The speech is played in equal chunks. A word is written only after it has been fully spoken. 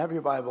Have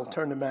your Bible,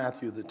 turn to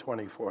Matthew, the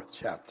 24th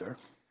chapter.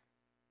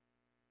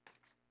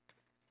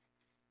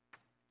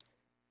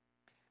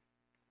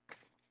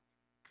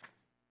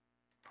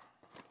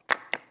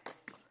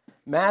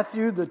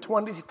 Matthew, the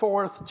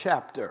 24th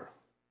chapter.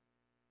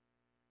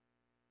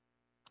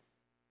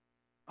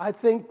 I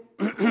think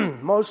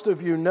most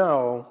of you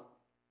know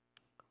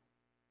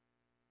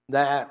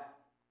that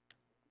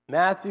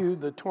Matthew,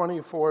 the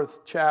 24th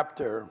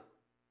chapter,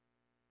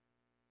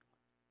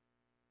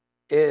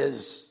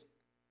 is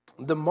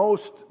the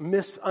most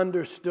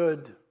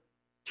misunderstood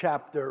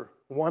chapter,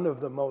 one of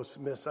the most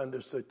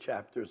misunderstood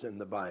chapters in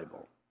the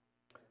Bible.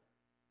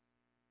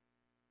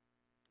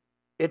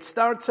 It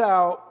starts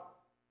out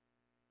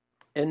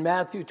in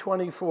Matthew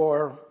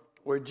 24,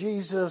 where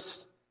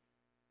Jesus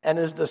and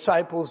his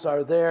disciples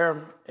are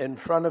there in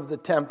front of the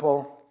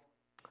temple,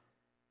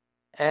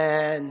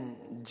 and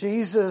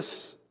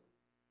Jesus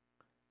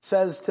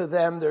says to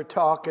them, they're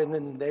talking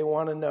and they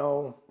want to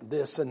know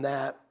this and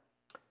that.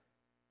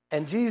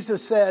 And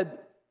Jesus said,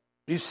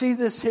 you see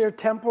this here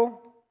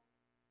temple?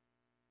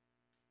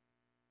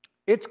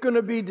 It's going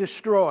to be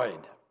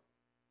destroyed.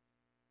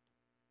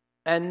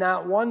 And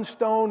not one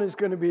stone is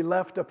going to be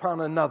left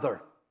upon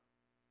another.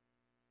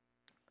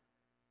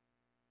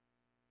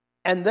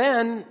 And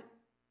then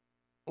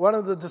one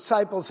of the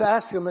disciples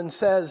asks him and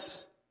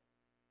says,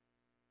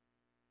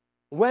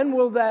 when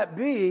will that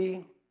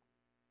be?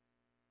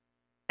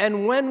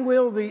 And when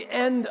will the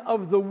end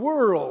of the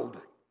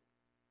world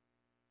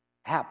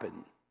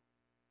happen?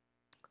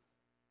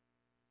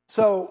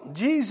 So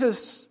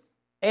Jesus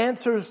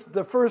answers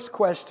the first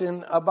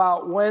question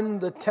about when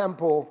the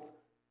temple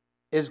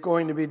is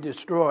going to be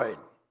destroyed.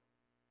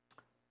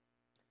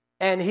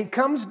 And he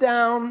comes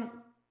down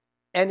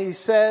and he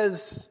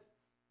says,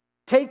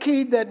 take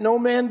heed that no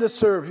man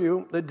deceive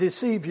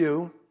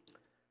you,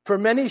 for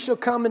many shall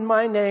come in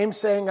my name,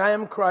 saying, I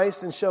am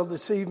Christ, and shall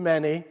deceive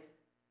many.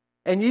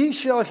 And ye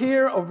shall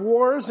hear of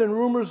wars and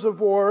rumors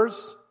of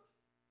wars.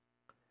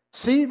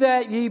 See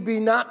that ye be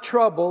not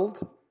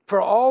troubled, for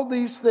all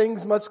these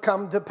things must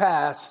come to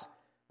pass,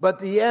 but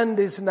the end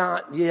is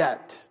not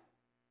yet.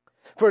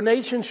 For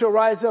nation shall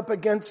rise up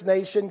against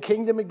nation,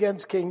 kingdom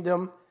against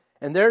kingdom,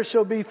 and there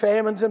shall be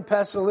famines and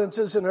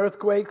pestilences and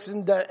earthquakes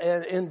in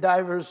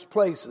various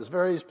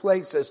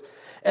places.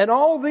 And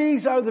all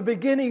these are the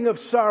beginning of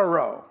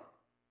sorrow.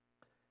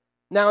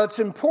 Now it's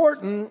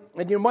important,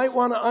 and you might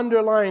want to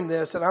underline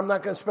this, and I'm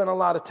not going to spend a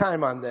lot of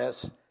time on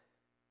this,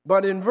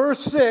 but in verse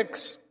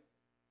 6,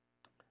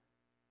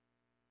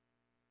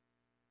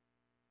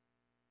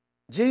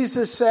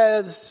 Jesus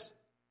says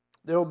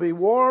there will be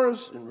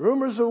wars and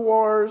rumors of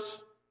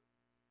wars.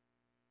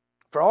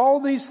 For all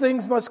these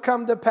things must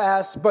come to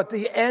pass, but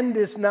the end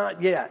is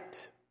not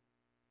yet.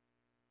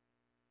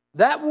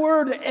 That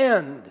word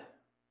end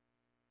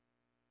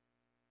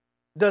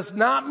does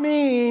not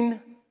mean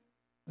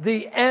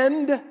the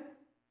end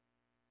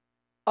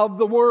of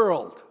the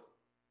world.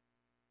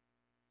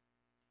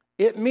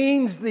 It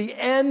means the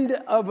end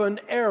of an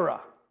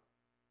era.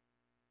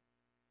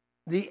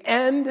 The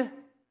end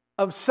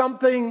of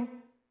something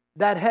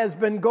that has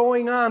been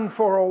going on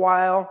for a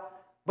while,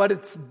 but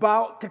it's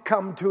about to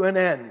come to an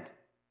end.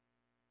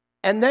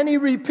 And then he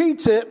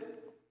repeats it.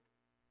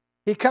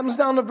 He comes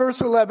down to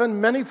verse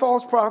 11, many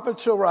false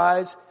prophets shall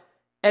rise,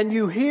 and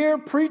you hear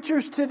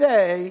preachers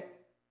today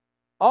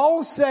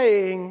all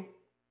saying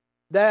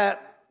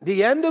that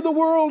the end of the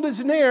world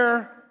is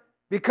near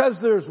because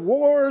there's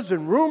wars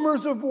and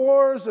rumors of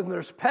wars, and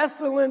there's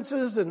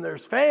pestilences, and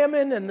there's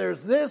famine, and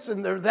there's this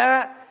and there's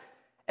that.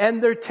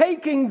 And they're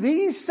taking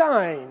these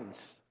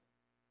signs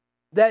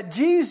that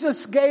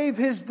Jesus gave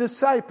his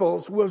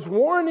disciples, was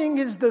warning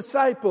his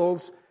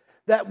disciples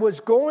that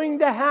was going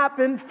to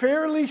happen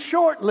fairly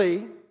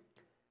shortly.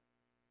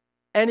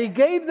 And he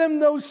gave them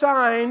those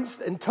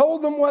signs and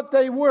told them what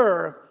they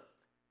were,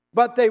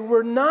 but they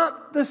were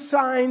not the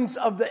signs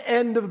of the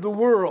end of the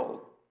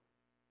world.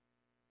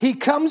 He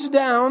comes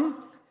down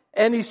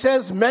and he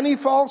says, many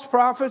false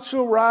prophets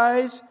shall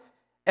rise,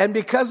 and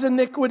because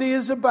iniquity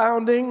is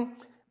abounding,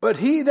 but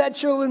he that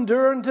shall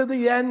endure unto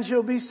the end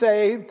shall be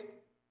saved.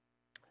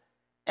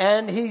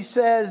 And he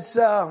says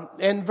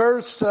in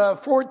verse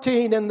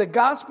 14, and the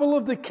gospel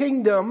of the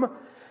kingdom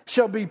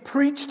shall be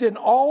preached in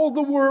all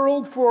the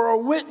world for a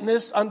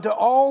witness unto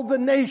all the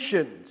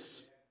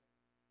nations.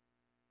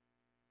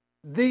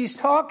 He's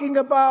talking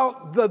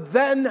about the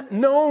then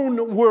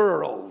known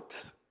world,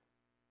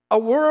 a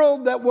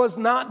world that was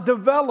not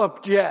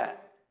developed yet.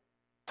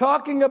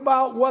 Talking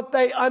about what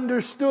they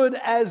understood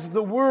as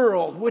the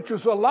world, which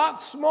was a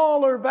lot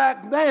smaller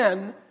back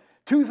then,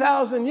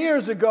 2,000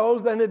 years ago,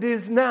 than it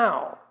is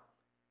now.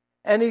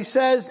 And he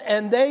says,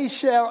 and then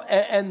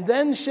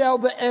shall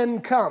the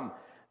end come.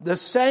 The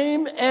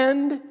same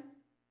end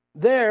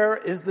there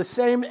is the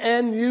same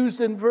end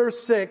used in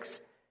verse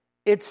 6.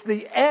 It's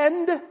the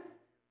end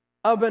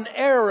of an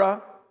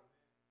era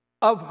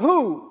of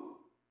who?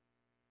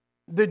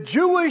 The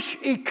Jewish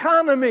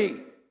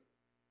economy.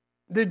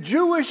 The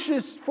Jewish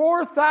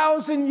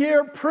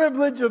 4,000-year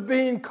privilege of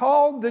being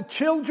called the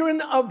children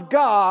of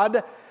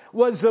God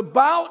was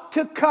about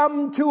to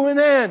come to an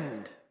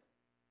end.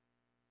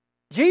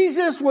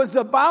 Jesus was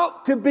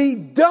about to be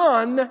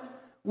done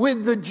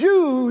with the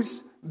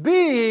Jews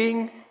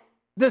being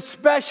the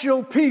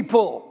special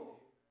people.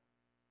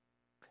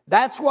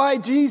 That's why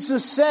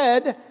Jesus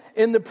said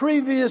in the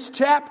previous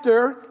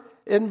chapter,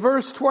 in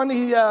verse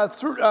 23,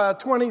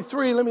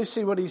 let me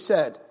see what he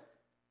said.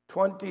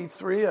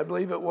 23, I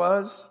believe it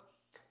was.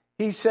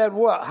 He said,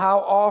 what? How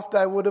oft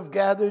I would have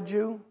gathered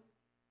you,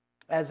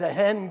 as a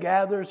hen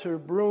gathers her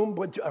brood,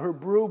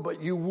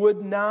 but you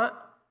would not.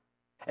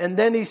 And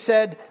then he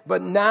said,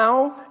 but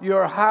now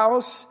your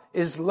house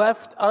is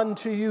left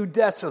unto you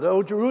desolate.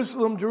 O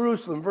Jerusalem,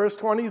 Jerusalem, verse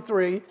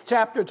 23,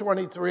 chapter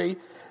 23,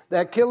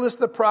 that killest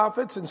the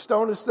prophets and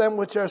stonest them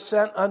which are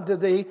sent unto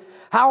thee.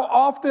 How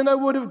often I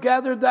would have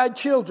gathered thy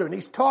children.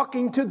 He's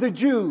talking to the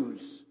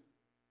Jews.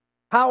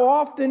 How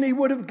often he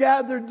would have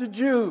gathered the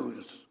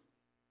Jews.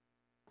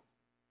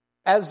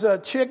 As a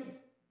chick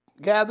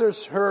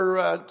gathers her,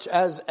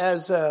 as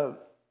a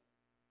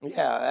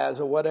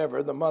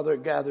whatever, the mother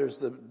gathers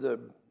the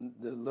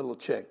little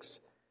chicks.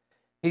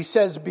 He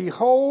says,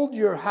 behold,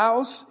 your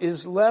house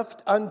is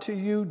left unto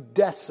you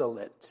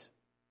desolate.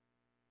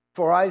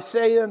 For I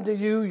say unto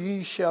you,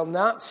 ye shall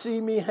not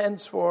see me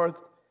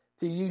henceforth,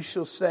 till ye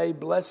shall say,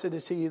 blessed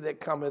is he that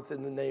cometh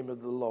in the name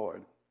of the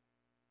Lord.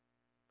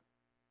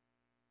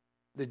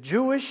 The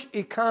Jewish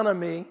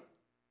economy,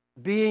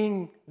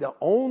 being the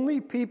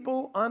only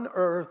people on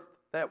earth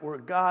that were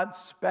God's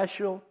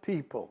special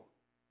people.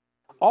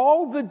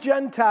 All the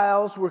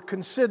Gentiles were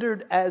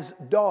considered as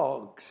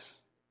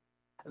dogs,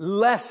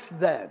 less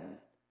than.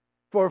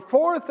 For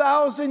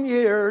 4,000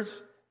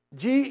 years,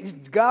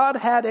 God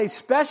had a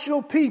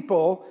special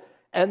people,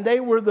 and they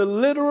were the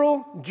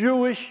literal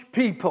Jewish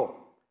people.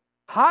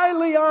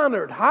 Highly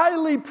honored,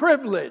 highly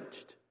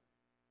privileged.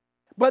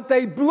 But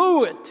they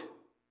blew it.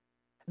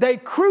 They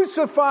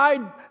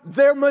crucified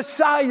their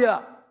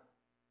Messiah.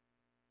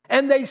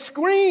 And they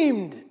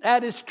screamed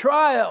at his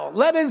trial,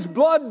 let his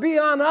blood be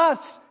on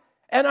us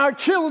and our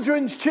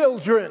children's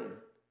children.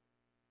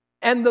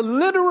 And the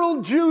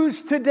literal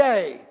Jews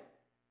today,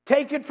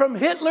 take it from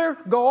Hitler,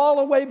 go all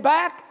the way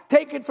back,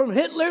 take it from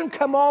Hitler and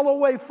come all the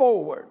way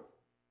forward.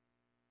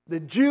 The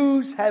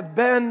Jews have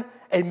been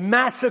a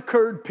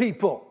massacred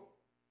people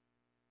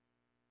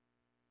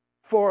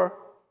for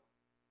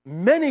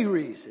many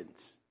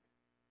reasons.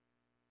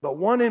 But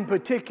one in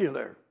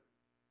particular,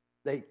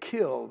 they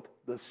killed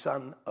the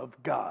Son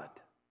of God.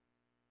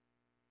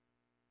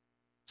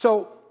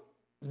 So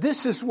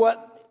this is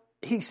what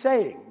he's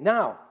saying.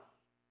 Now,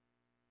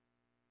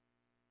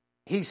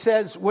 he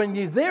says, when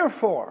you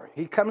therefore,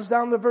 he comes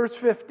down to verse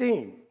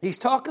 15. He's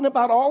talking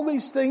about all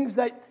these things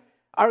that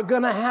are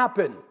going to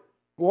happen.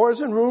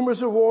 Wars and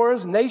rumors of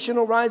wars. Nation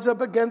will rise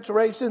up against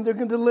race and they're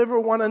going to deliver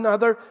one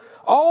another.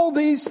 All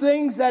these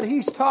things that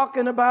he's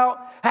talking about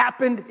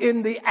happened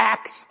in the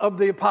Acts of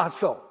the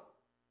Apostle.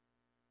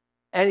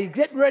 And he's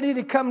getting ready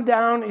to come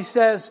down. He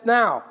says,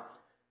 now,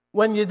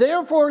 when you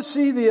therefore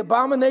see the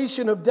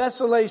abomination of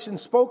desolation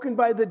spoken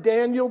by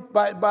Daniel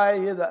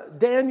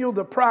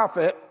the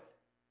prophet,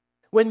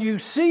 when you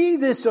see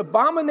this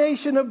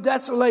abomination of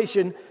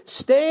desolation,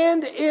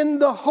 stand in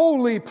the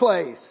holy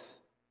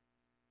place.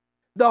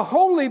 The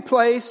holy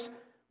place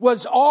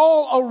was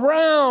all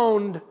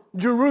around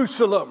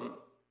Jerusalem.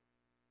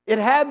 It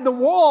had the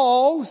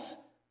walls,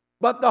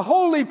 but the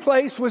holy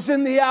place was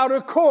in the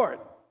outer court.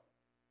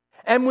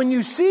 And when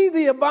you see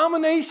the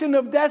abomination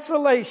of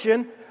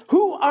desolation,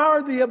 who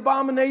are the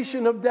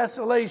abomination of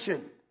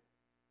desolation?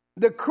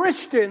 The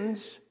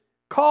Christians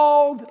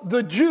called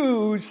the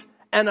Jews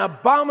an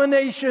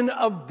abomination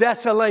of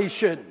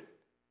desolation.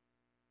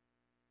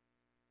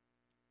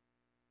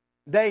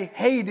 They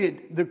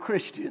hated the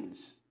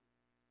Christians.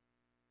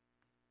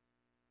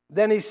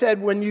 Then he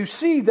said, when you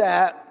see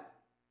that,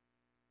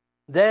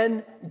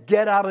 then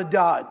get out of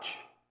Dodge.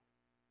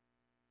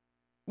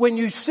 When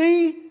you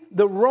see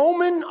the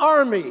Roman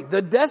army,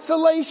 the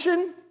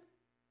desolation,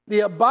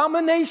 the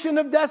abomination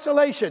of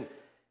desolation.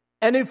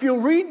 And if you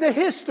read the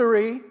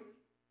history,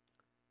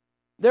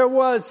 there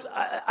was,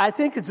 I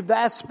think it's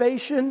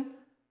Vespasian,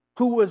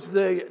 who was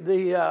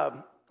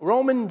the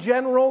Roman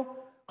general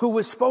who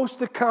was supposed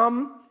to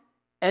come,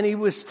 and he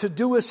was to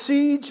do a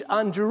siege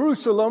on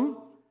Jerusalem,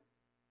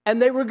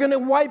 and they were going to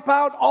wipe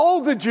out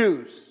all the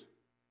Jews.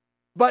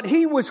 But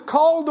he was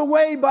called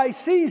away by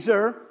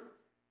Caesar.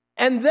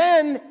 And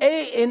then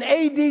in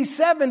AD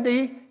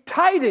 70,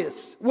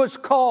 Titus was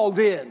called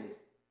in.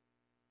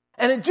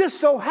 And it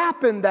just so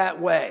happened that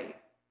way.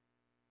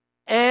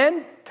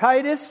 And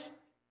Titus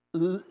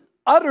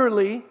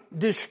utterly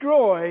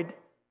destroyed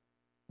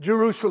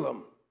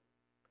Jerusalem,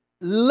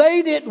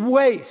 laid it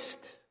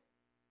waste.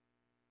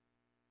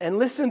 And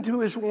listen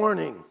to his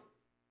warning.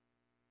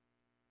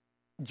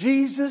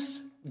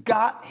 Jesus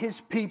got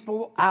his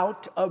people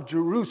out of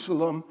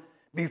Jerusalem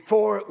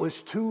before it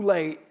was too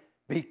late,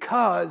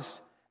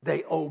 because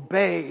they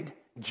obeyed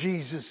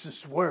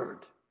Jesus'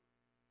 word.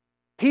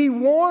 He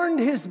warned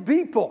his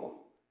people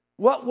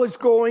what was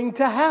going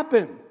to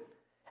happen.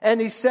 And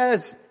he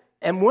says,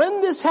 And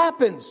when this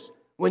happens,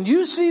 when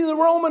you see the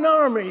Roman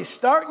army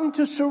starting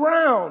to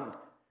surround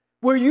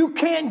where you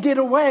can't get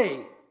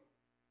away,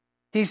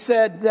 he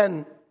said,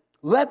 then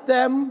let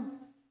them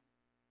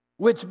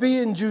which be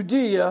in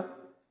Judea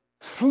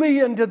flee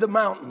into the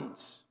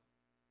mountains.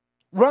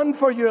 Run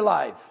for your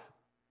life.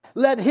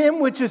 Let him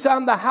which is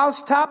on the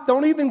housetop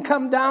don't even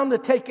come down to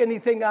take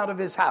anything out of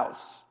his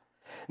house.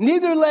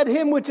 Neither let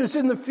him which is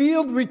in the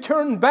field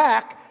return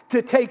back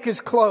to take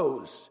his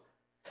clothes.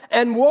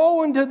 And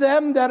woe unto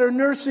them that are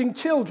nursing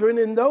children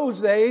in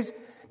those days,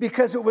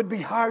 because it would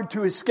be hard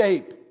to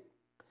escape.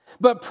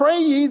 But pray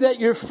ye that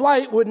your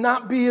flight would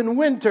not be in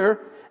winter,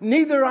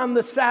 neither on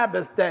the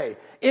Sabbath day.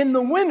 In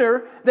the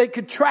winter, they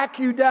could track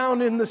you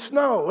down in the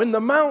snow, in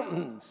the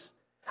mountains.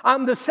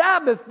 On the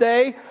Sabbath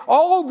day,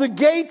 all the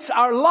gates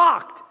are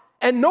locked,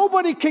 and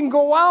nobody can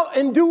go out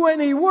and do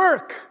any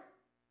work.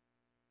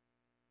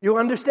 You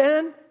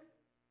understand?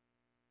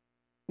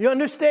 You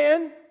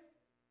understand?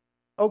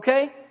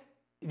 Okay?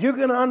 You're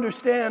going to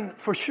understand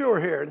for sure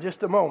here in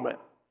just a moment.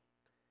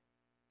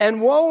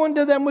 And woe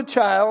unto them with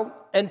child,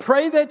 and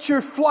pray that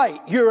your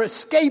flight, you're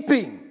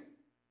escaping.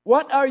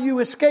 What are you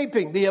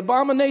escaping? The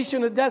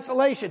abomination of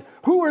desolation.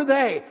 Who are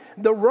they?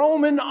 The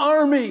Roman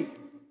army.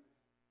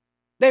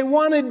 They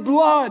wanted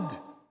blood.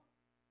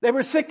 They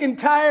were sick and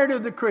tired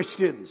of the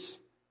Christians.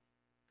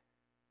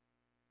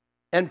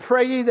 And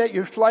pray ye that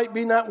your flight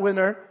be not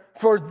winter,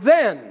 for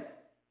then,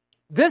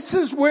 this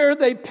is where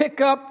they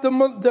pick up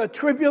the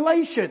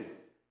tribulation.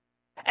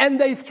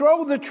 And they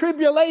throw the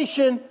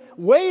tribulation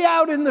way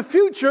out in the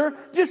future,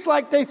 just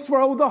like they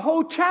throw the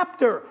whole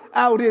chapter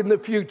out in the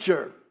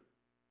future.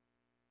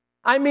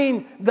 I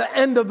mean, the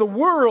end of the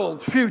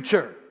world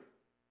future.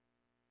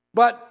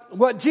 But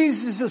what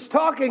Jesus is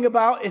talking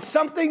about is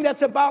something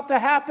that's about to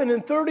happen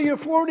in 30 or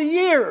 40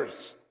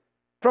 years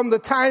from the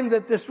time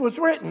that this was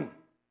written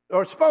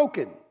or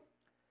spoken.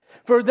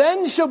 For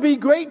then shall be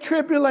great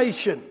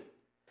tribulation,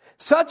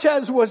 such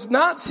as was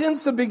not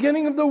since the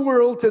beginning of the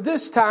world to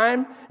this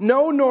time,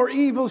 no, nor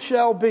evil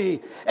shall be.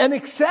 And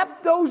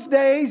except those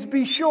days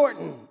be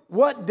shortened.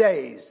 What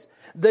days?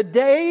 The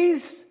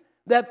days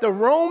that the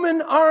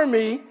Roman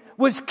army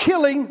was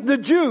killing the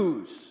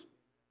Jews.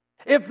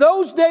 If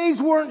those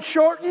days weren't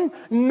shortened,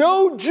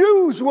 no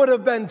Jews would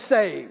have been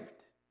saved.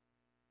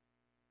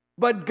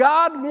 But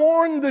God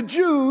warned the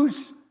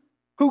Jews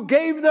who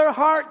gave their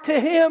heart to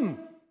him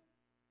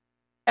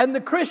and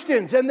the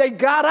Christians, and they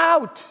got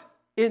out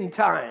in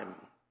time.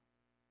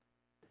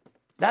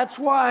 That's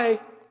why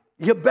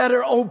you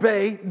better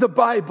obey the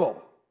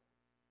Bible.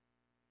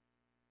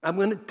 I'm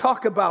going to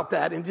talk about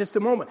that in just a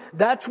moment.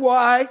 That's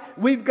why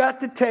we've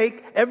got to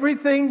take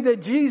everything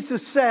that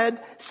Jesus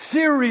said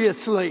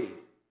seriously.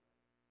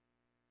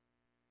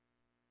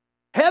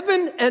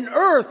 Heaven and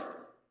earth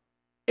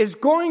is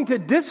going to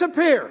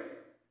disappear.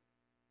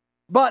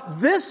 But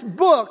this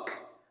book,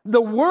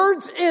 the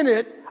words in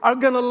it, are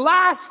going to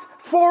last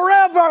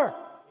forever.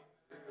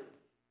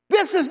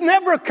 This is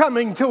never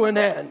coming to an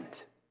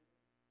end.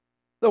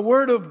 The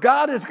Word of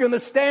God is going to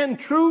stand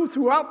true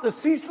throughout the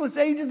ceaseless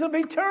ages of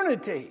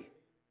eternity.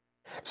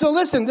 So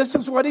listen, this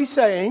is what he's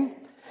saying.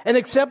 And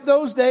except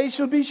those days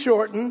shall be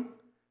shortened,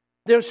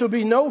 there shall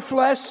be no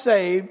flesh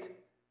saved,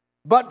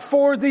 but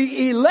for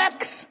the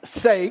elect's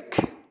sake,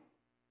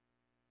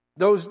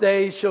 those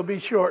days shall be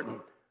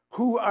shortened.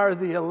 Who are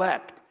the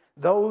elect?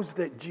 Those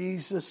that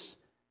Jesus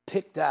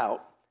picked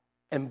out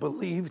and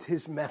believed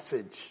his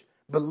message,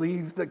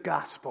 believed the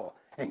gospel,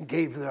 and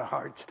gave their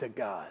hearts to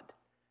God.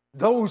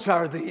 Those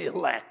are the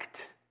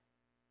elect.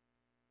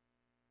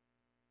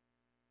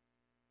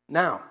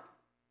 Now,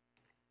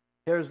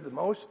 here's the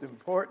most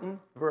important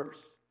verse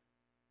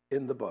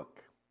in the book.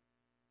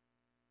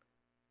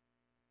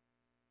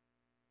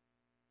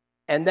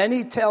 And then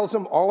he tells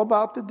them all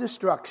about the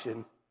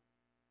destruction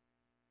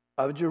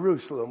of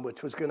Jerusalem,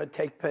 which was going to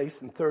take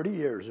place in 30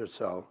 years or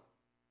so.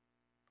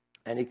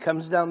 And he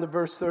comes down to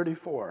verse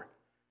 34.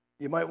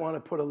 You might want to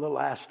put a little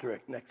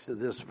asterisk next to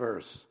this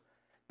verse,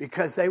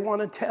 because they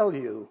want to tell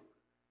you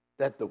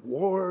that the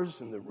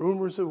wars and the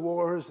rumors of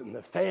wars and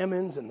the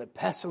famines and the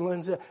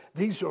pestilence,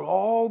 these are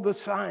all the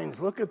signs.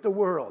 Look at the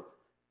world.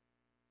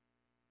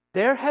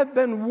 There have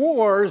been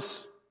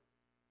wars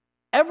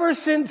ever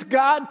since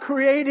God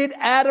created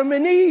Adam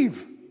and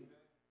Eve.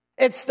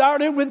 It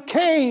started with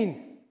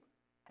Cain,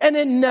 and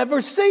it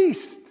never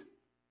ceased.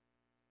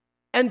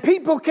 And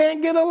people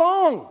can't get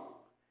along.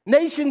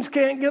 Nations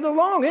can't get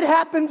along. It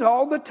happens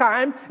all the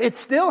time. It's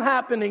still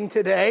happening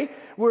today.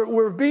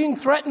 We're being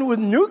threatened with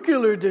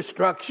nuclear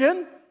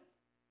destruction.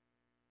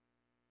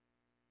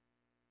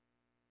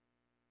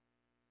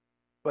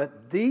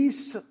 But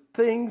these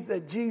things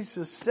that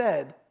Jesus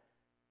said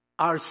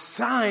are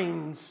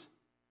signs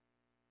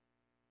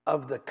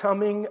of the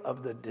coming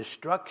of the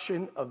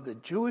destruction of the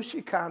Jewish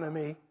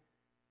economy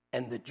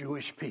and the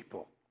Jewish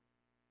people.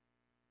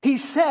 He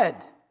said,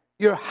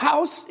 your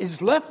house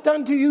is left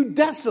unto you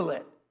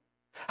desolate.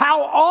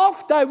 How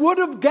oft I would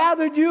have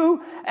gathered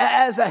you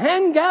as a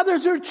hen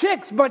gathers her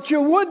chicks, but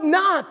you would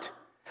not.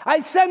 I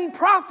send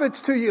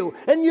prophets to you,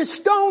 and you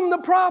stone the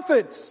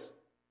prophets.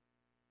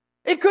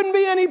 It couldn't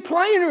be any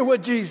plainer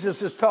what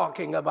Jesus is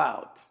talking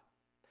about.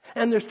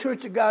 And there's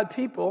Church of God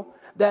people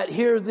that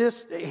hear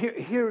this,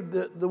 hear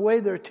the way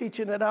they're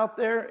teaching it out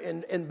there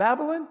in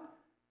Babylon,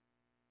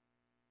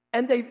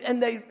 and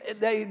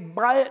they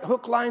buy it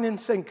hook, line, and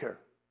sinker.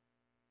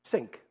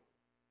 Sink.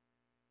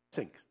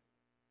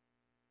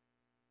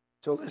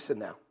 So listen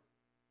now.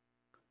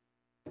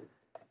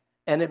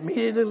 And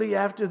immediately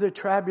after the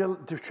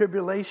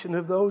tribulation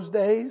of those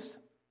days,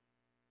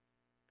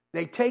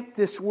 they take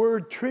this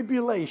word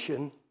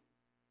tribulation,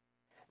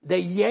 they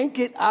yank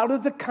it out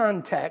of the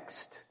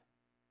context,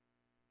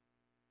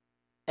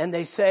 and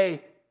they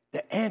say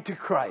the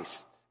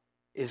Antichrist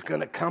is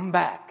going to come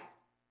back.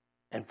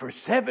 And for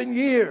 7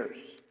 years,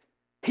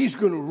 he's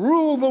going to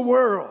rule the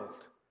world.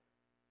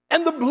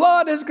 And the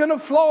blood is going to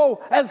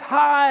flow as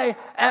high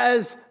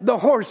as the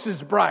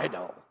horse's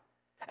bridle.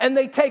 And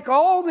they take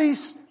all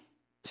these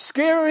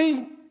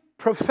scary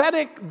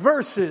prophetic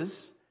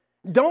verses,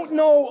 don't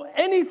know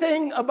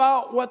anything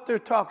about what they're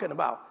talking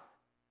about.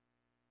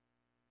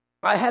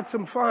 I had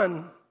some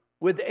fun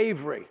with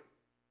Avery,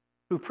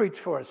 who preached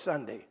for us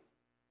Sunday.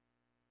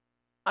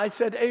 I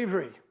said,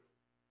 Avery,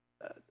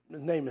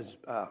 his name is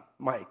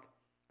Mike.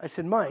 I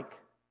said, Mike,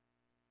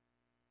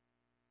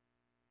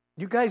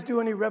 you guys do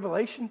any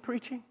Revelation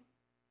preaching?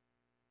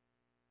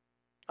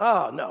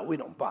 Oh, no, we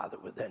don't bother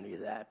with any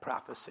of that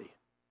prophecy.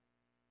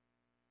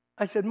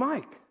 I said,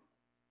 Mike,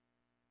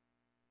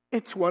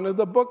 it's one of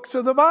the books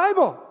of the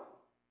Bible.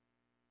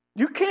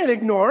 You can't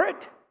ignore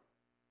it.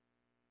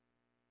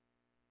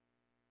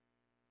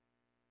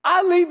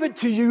 I leave it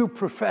to you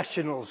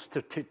professionals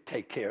to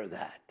take care of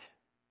that.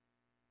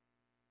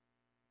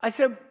 I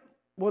said,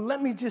 well,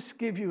 let me just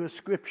give you a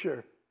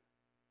scripture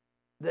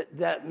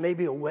that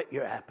maybe will whet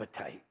your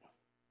appetite.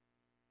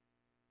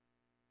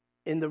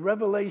 In the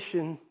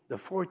Revelation, the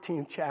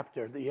 14th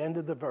chapter, the end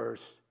of the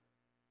verse,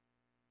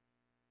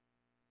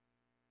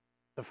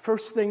 the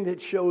first thing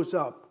that shows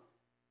up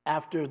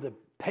after the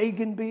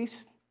pagan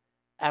beast,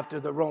 after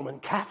the Roman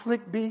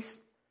Catholic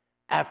beast,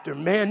 after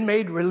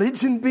man-made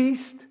religion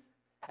beast,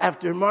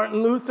 after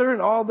Martin Luther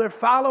and all their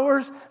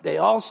followers, they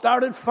all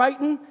started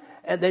fighting,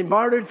 and they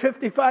martyred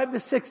 55 to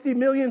 60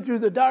 million through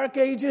the Dark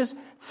Ages.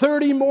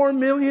 30 more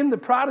million the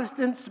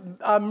Protestants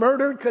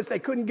murdered because they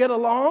couldn't get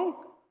along.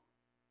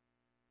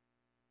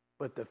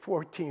 But the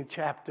 14th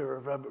chapter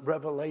of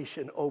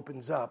Revelation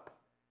opens up.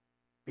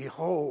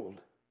 Behold,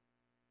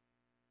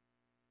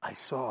 I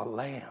saw a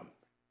lamb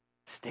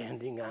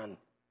standing on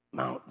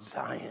Mount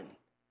Zion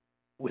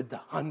with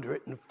the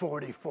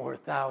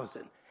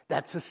 144,000.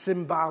 That's a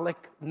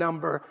symbolic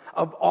number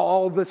of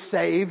all the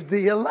saved,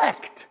 the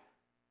elect.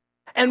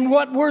 And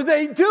what were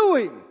they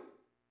doing?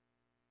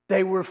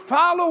 They were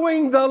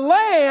following the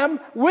Lamb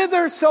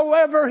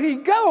whithersoever he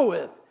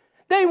goeth.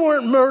 They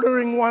weren't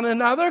murdering one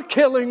another,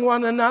 killing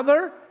one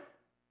another.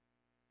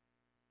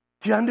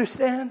 Do you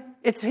understand?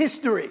 It's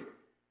history.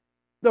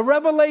 The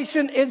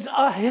Revelation is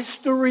a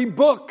history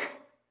book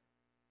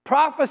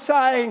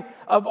prophesying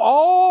of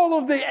all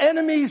of the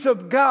enemies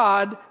of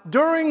God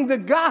during the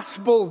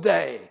gospel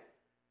day.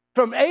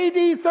 From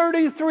AD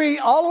 33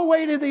 all the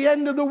way to the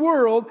end of the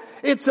world,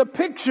 it's a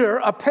picture,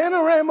 a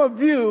panorama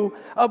view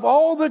of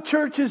all the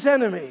church's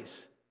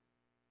enemies.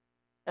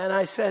 And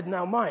I said,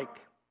 now, Mike,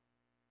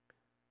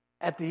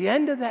 at the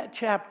end of that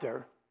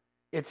chapter,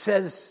 it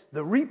says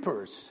the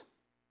reapers,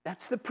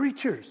 that's the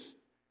preachers,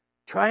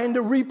 trying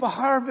to reap a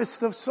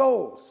harvest of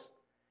souls.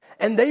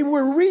 And they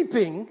were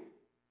reaping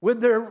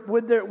with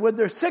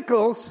their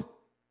sickles,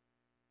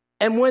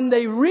 and when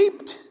they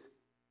reaped,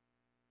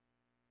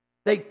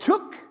 they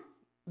took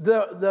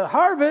the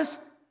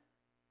harvest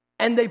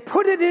and they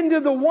put it into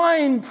the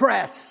wine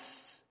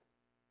press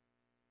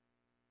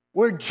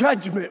where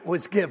judgment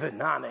was given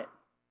on it.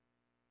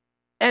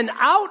 And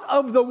out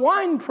of the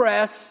wine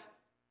press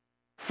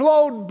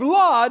flowed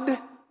blood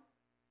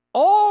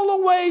all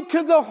the way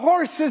to the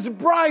horse's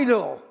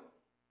bridle.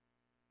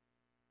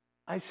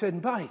 I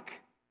said,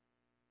 Mike,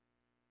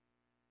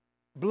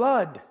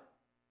 blood.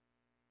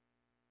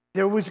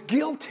 There was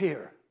guilt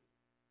here.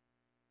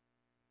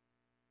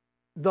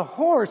 The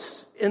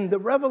horse in the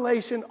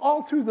Revelation,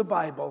 all through the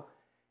Bible,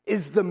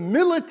 is the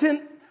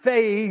militant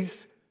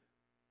phase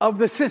of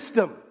the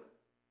system.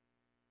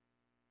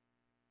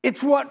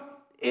 It's what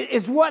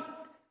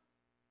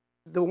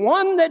the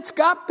one that's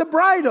got the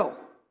bridle.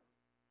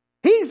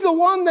 He's the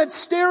one that's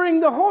steering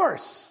the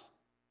horse.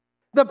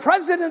 The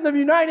President of the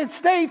United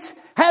States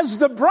has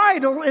the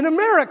bridle in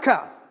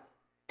America.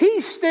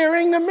 He's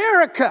steering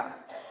America.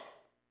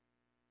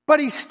 But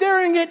he's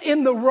steering it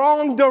in the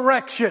wrong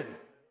direction.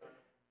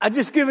 I've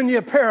just given you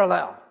a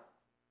parallel.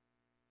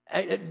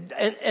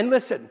 And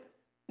listen,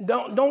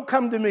 don't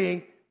come to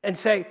me and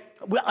say,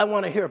 well, I don't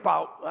want to hear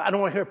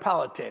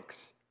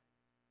politics.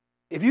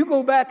 If you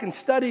go back and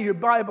study your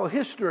Bible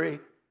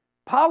history,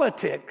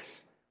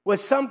 politics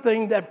was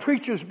something that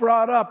preachers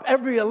brought up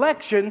every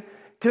election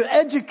to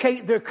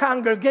educate their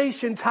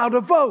congregations how to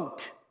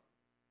vote.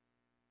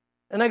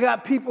 And I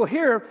got people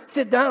here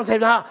sit down and say,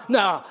 no,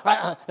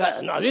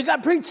 you got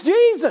to preach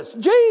Jesus,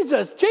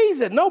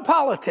 no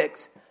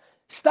politics.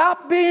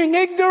 Stop being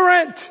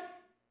ignorant.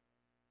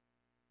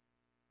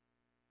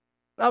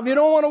 Now, if you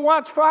don't want to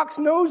watch Fox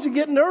News, you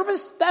get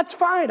nervous, that's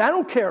fine. I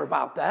don't care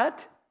about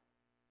that.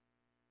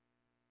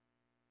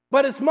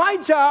 But it's my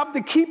job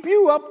to keep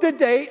you up to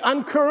date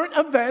on current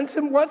events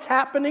and what's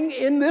happening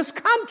in this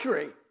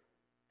country.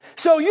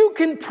 So you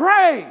can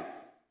pray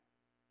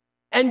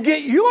and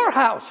get your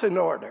house in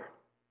order.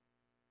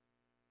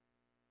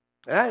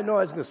 And I didn't know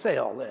I was going to say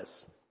all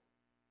this.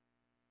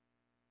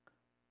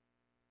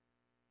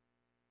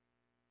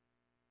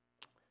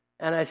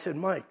 And I said,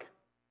 Mike,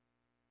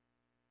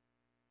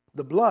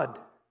 the blood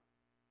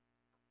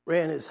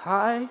ran as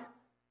high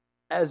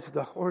as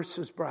the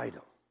horse's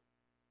bridle.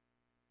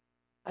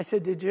 I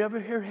said, did you ever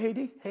hear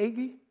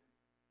Hagee?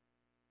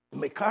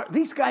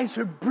 These guys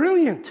are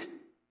brilliant.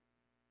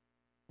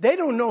 They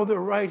don't know their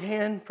right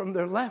hand from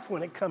their left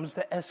when it comes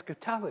to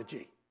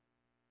eschatology.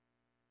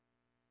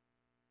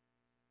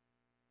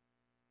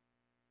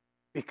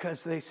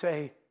 Because they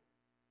say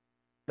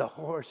the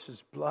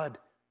horse's blood,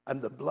 and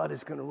the blood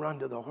is going to run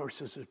to the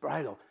horse's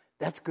bridle.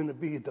 That's going to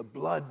be the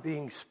blood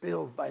being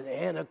spilled by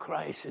the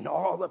Antichrist and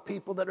all the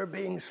people that are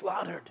being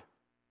slaughtered.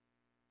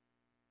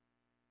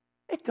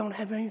 It don't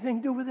have anything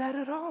to do with that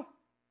at all.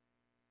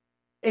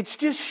 It's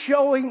just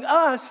showing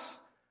us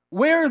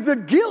where the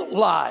guilt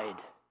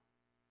lied.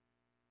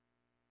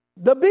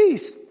 The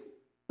beast,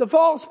 the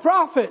false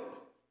prophet,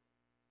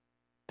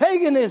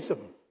 paganism,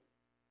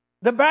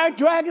 the black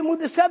dragon with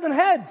the 7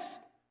 heads.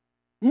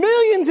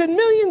 Millions and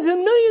millions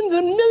and millions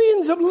and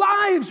millions of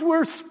lives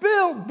were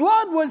spilled.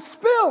 Blood was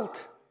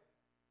spilled.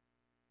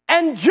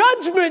 And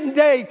Judgment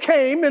Day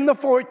came in the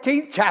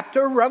 14th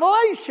chapter of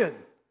Revelation.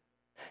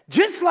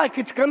 Just like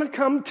it's going to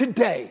come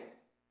today.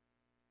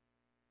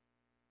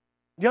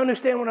 Do you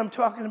understand what I'm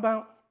talking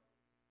about?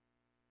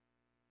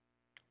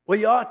 Well,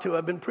 you ought to.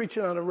 I've been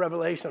preaching on a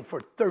Revelation for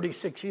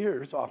 36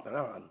 years, off and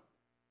on.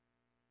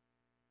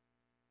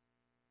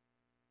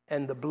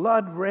 And the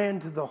blood ran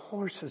to the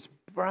horse's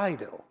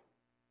bridle.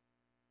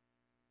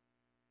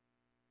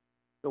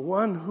 The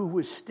one who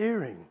was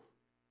steering.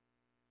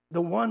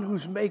 The one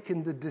who's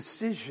making the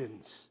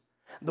decisions.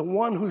 The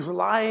one who's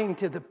lying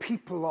to the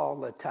people all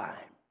the time.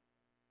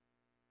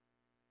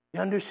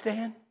 You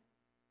understand?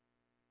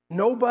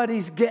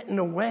 Nobody's getting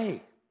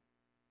away.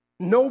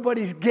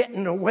 Nobody's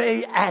getting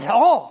away at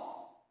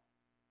all.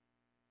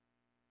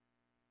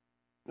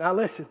 Now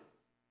listen.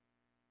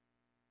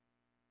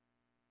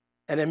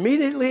 And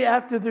immediately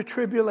after the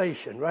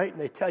tribulation, right? And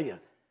they tell you,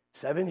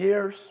 7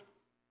 years.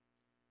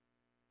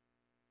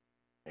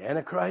 The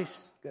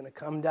Antichrist is going to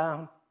come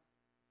down.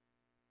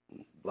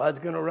 Blood's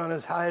going to run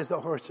as high as the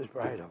horse's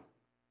bridle.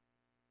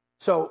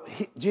 So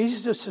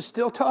Jesus is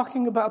still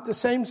talking about the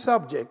same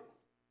subject.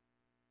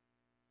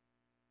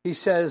 He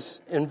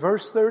says in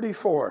verse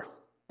 34,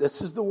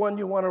 this is the one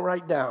you want to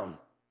write down.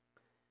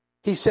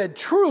 He said,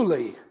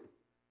 truly,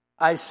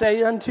 I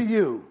say unto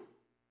you,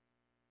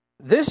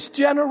 this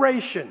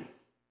generation,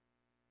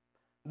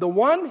 the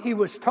one he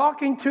was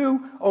talking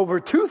to over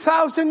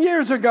 2,000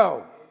 years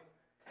ago,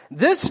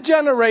 this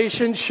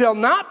generation shall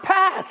not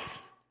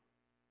pass.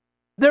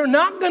 They're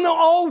not going to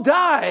all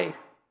die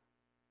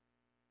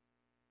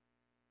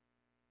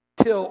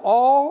till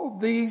all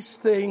these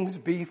things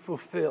be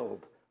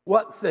fulfilled.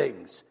 What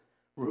things?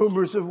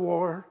 Rumors of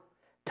war,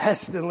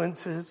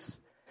 pestilences,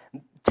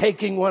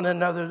 taking one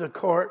another to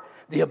court,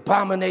 the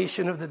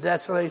abomination of the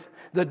desolation,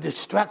 the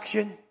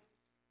destruction.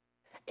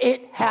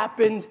 It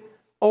happened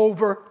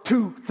over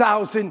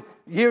 2,000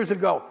 years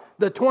ago.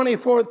 The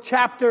 24th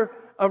chapter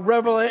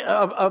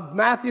of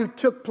Matthew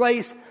took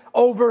place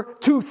over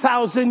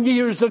 2,000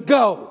 years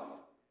ago.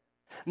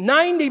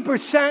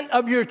 90%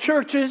 of your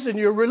churches and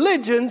your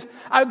religions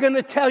are going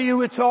to tell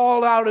you it's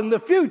all out in the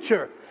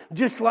future.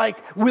 Just like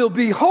we'll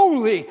be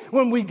holy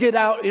when we get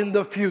out in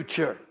the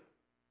future.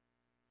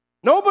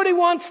 Nobody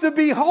wants to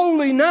be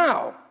holy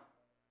now.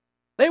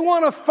 They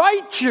want to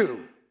fight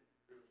you.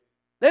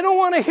 They don't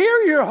want to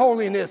hear your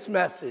holiness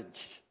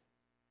message.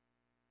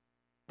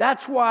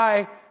 That's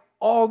why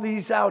all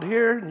these out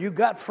here, and you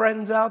got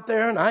friends out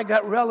there, and I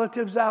got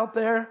relatives out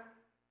there,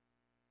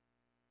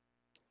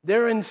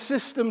 they're in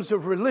systems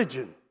of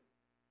religion.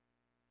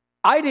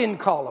 I didn't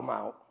call them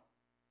out.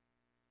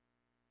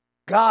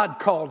 God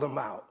called them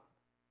out.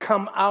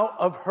 Come out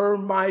of her,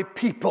 my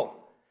people,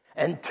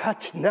 and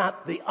touch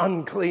not the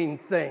unclean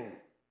thing.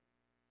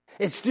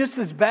 It's just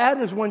as bad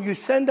as when you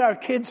send our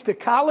kids to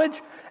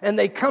college and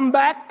they come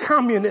back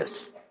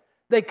communist.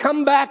 They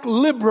come back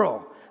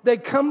liberal. They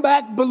come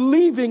back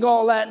believing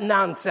all that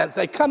nonsense.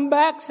 They come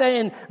back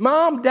saying,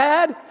 Mom,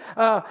 Dad,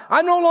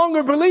 I no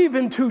longer believe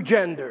in 2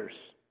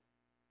 genders.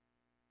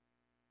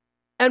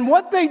 And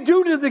what they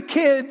do to the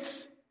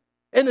kids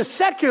in a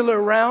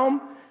secular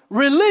realm,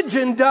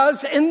 religion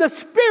does in the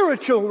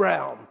spiritual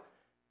realm.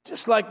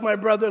 Just like my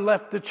brother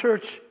left the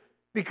church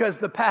because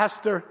the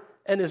pastor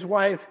and his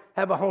wife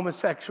have a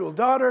homosexual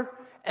daughter,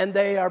 and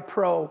they are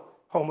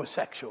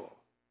pro-homosexual.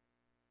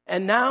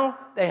 And now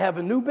they have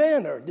a new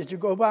banner. Did you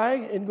go by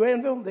in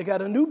Granville? They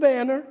got a new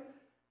banner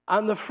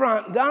on the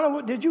front.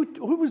 Donna,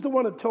 who was the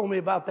one that told me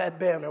about that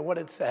banner, what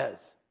it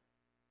says?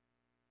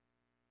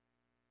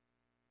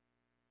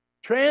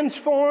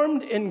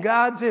 Transformed in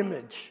God's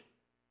image.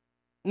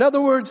 In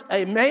other words,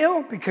 a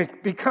male can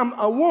become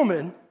a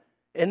woman,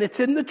 and it's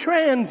in the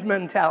trans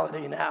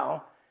mentality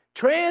now.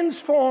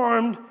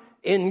 Transformed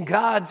in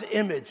God's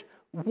image.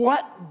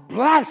 What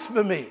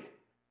blasphemy!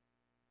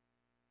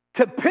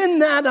 To pin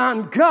that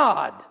on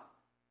God,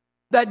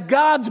 that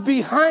God's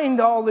behind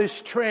all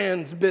this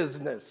trans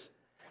business.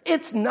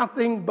 It's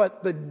nothing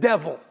but the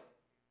devil.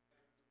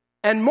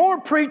 And more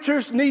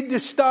preachers need to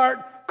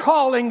start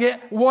calling it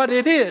what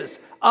it is,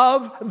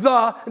 of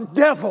the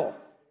devil.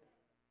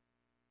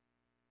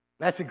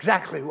 That's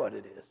exactly what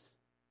it is.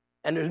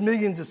 And there's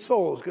millions of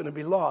souls going to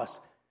be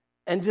lost.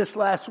 And just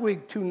last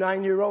week, 2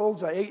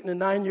 9-year-olds, an 8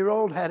 and a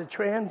 9-year-old, had a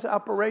trans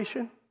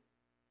operation,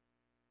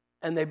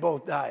 and they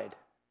both died.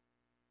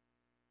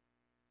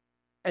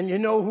 And you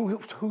know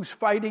who's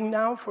fighting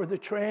now for the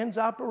trans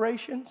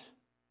operations?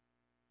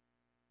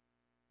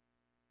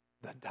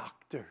 The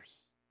doctors,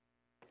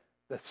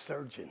 the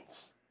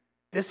surgeons.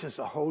 This is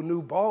a whole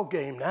new ball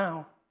game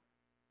now.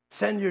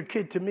 Send your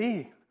kid to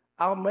me.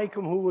 I'll make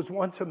him, who was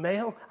once a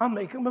male, I'll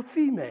make him a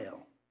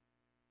female.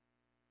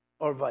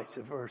 Or vice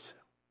versa.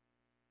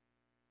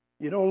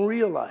 You don't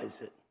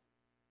realize it.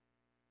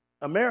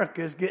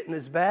 America is getting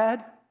as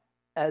bad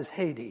as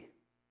Haiti.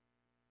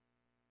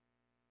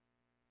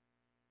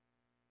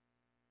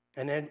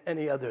 And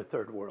any other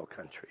third world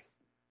country.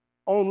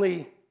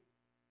 Only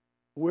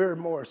we're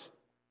more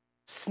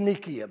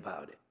sneaky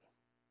about it.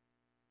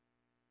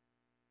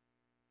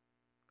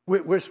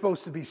 We're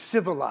supposed to be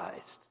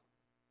civilized.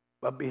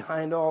 But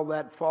behind all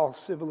that false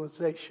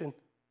civilization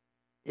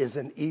is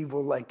an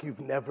evil like you've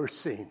never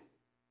seen.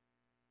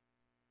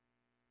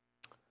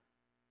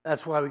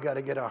 That's why we got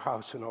to get our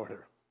house in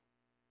order.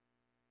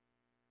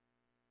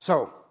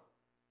 So,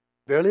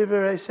 verily,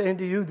 verily, I say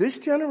unto you, this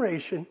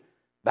generation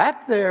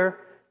back there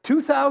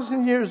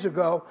 2,000 years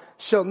ago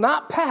shall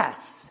not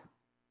pass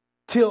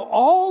till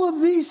all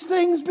of these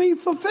things be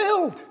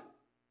fulfilled.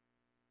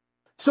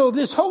 So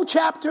this whole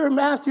chapter of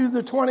Matthew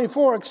the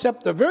 24,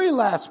 except the very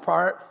last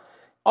part,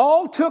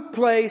 all took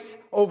place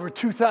over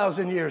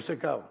 2,000 years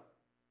ago.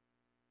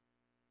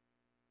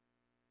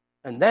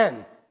 And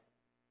then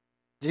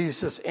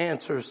Jesus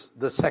answers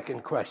the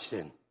second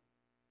question.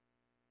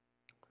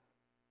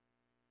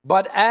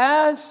 But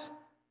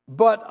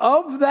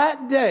of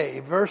that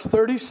day, verse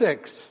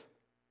 36,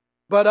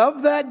 but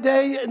of that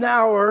day and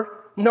hour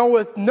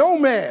knoweth no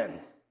man,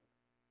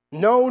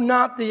 no,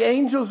 not the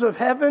angels of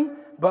heaven,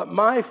 but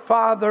my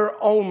Father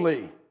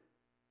only.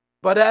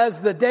 But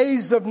as the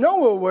days of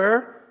Noah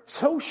were,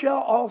 so shall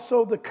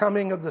also the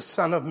coming of the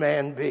Son of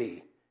Man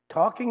be.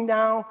 Talking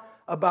now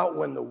about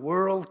when the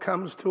world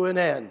comes to an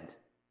end.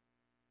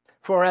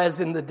 For as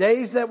in the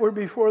days that were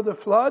before the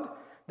flood,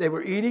 they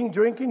were eating,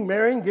 drinking,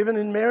 marrying, given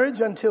in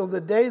marriage until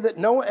the day that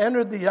Noah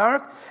entered the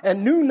ark,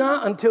 and knew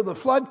not until the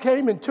flood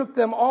came and took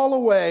them all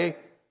away,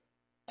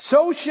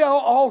 so shall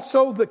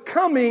also the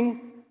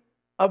coming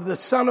of the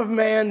Son of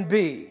Man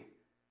be.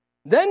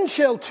 Then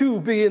shall two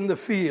be in the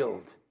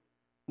field.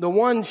 The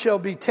one shall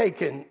be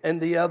taken and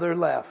the other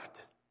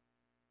left.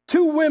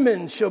 2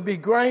 women shall be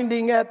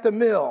grinding at the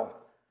mill,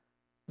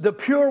 the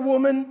pure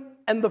woman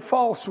and the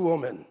false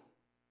woman.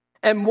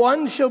 And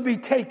one shall be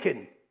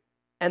taken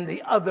and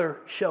the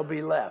other shall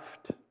be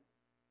left.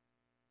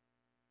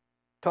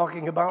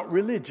 Talking about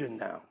religion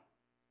now.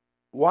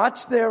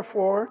 Watch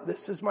therefore,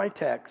 this is my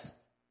text,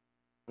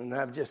 and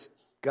I've just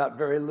got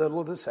very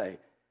little to say.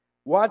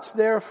 Watch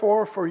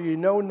therefore, for you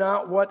know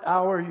not what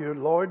hour your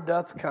Lord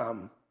doth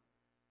come.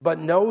 But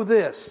know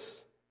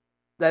this,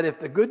 that if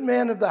the good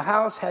man of the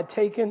house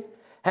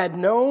had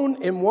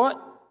known in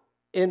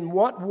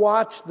what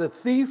watch the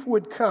thief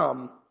would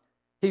come,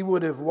 he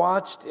would have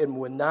watched and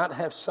would not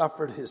have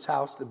suffered his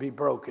house to be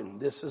broken.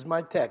 This is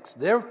my text.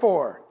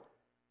 Therefore,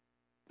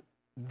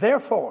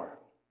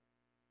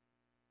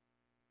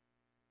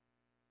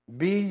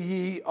 be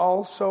ye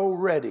also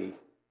ready,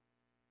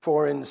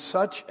 for in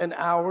such an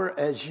hour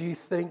as ye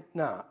think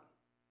not,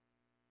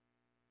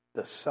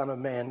 the Son of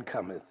Man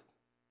cometh.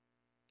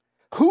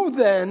 Who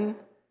then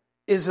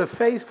is a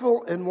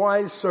faithful and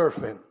wise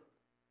servant,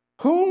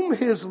 whom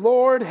his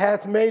Lord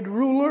hath made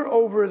ruler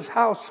over his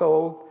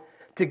household,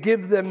 to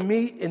give them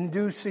meat in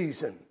due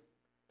season?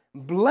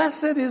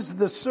 Blessed is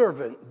the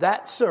servant,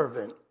 that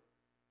servant,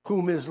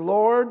 whom his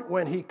Lord,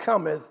 when he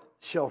cometh,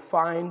 shall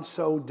find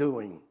so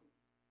doing.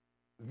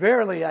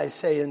 Verily I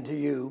say unto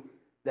you,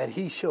 that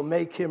he shall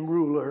make him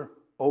ruler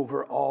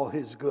over all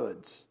his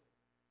goods.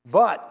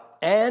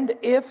 And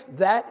if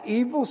that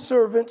evil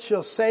servant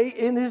shall say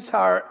in his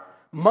heart,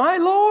 my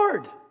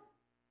Lord,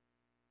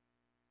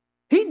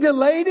 he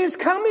delayed his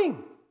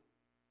coming,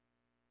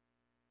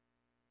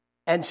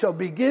 and shall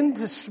begin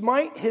to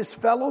smite his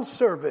fellow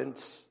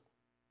servants,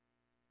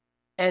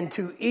 and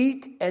to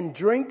eat and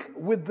drink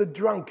with the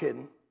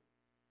drunken,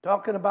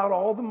 talking about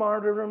all the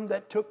martyrdom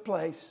that took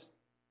place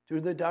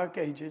through the Dark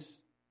Ages.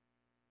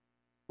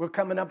 We're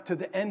coming up to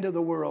the end of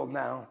the world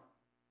now.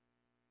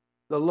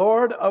 The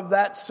Lord of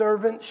that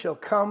servant shall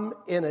come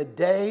in a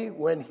day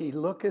when he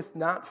looketh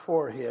not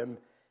for him,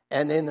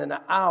 and in an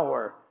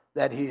hour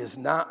that he is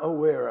not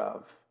aware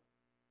of,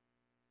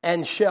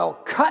 and shall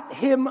cut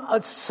him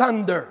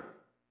asunder,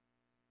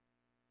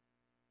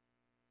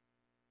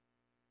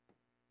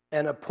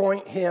 and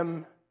appoint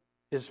him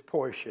his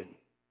portion.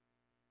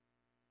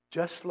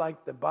 Just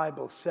like the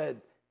Bible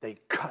said, they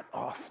cut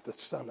off the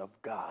Son of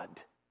God.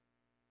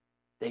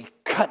 They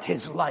cut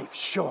his life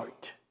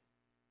short.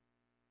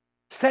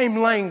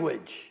 Same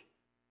language,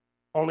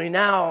 only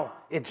now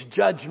it's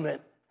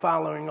judgment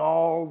following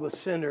all the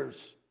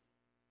sinners,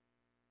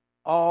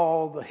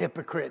 all the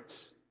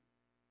hypocrites.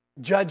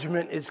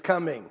 Judgment is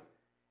coming,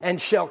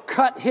 and shall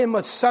cut him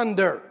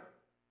asunder,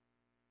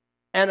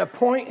 and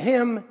appoint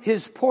him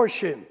his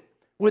portion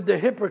with the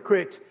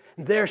hypocrites.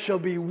 There shall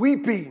be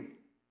weeping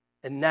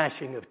and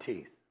gnashing of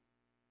teeth.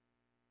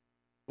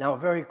 Now,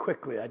 very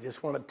quickly, I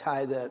just want to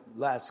tie that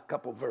last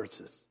couple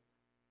verses.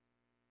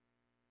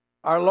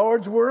 Our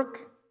Lord's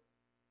work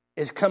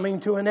is coming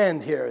to an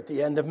end here at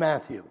the end of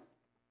Matthew.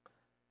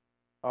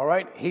 All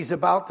right, he's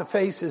about to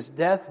face his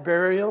death,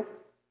 burial,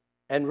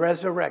 and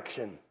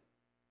resurrection.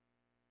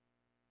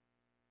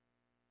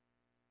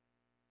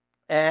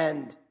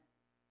 And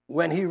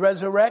when he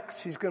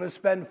resurrects, he's going to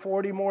spend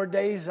 40 more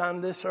days on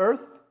this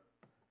earth.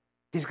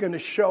 He's going to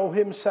show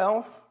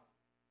himself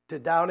to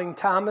doubting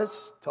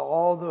Thomas, to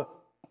all the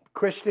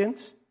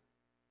Christians,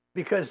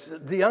 because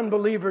the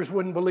unbelievers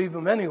wouldn't believe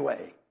him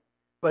anyway.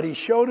 But he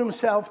showed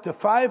himself to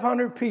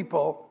 500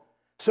 people,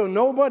 so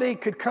nobody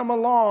could come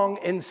along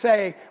and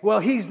say, well,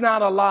 he's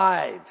not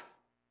alive.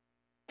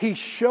 He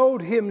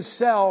showed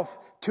himself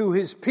to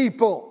his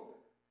people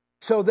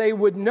so they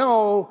would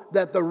know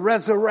that the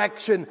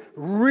resurrection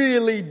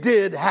really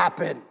did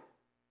happen.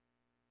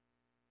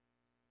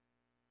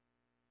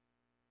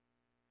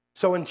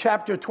 So in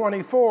chapter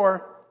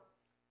 24,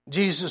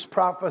 Jesus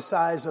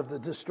prophesies of the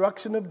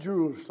destruction of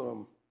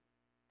Jerusalem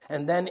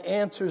and then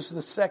answers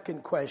the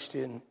second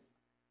question,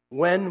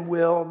 when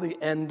will the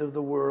end of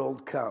the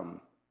world come?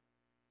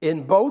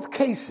 In both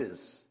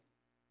cases,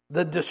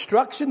 the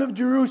destruction of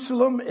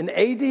Jerusalem in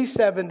AD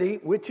 70,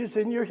 which is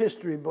in your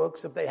history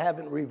books if they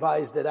haven't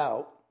revised it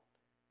out,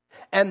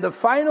 and the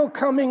final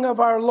coming of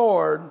our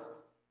Lord,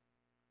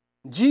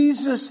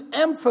 Jesus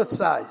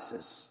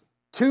emphasizes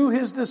to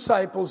his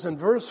disciples in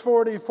verse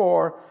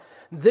 44,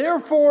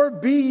 therefore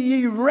be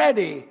ye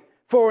ready,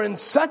 for in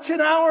such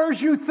an hour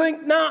as you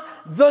think not,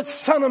 the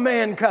Son of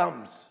Man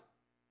comes.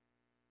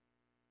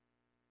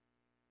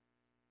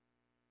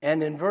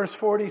 And in verse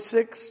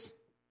 46,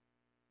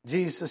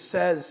 Jesus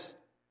says,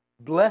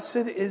 blessed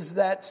is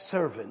that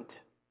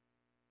servant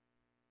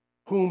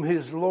whom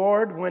his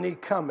Lord, when he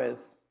cometh,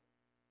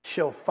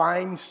 shall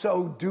find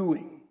so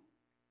doing.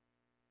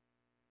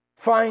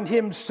 Find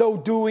him so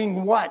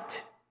doing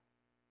what?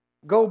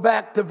 Go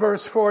back to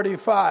verse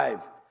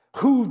 45.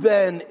 Who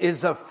then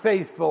is a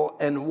faithful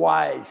and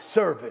wise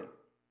servant?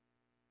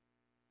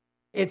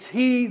 It's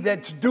he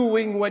that's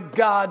doing what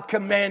God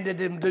commanded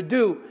him to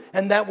do,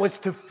 and that was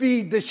to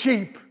feed the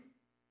sheep.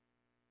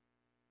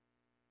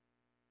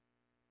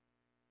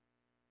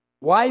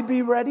 Why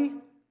be ready?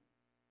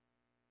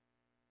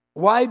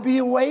 Why be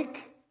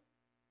awake?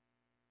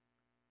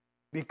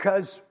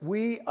 Because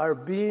we are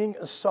being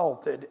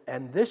assaulted,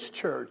 and this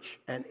church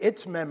and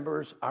its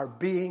members are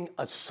being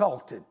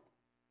assaulted.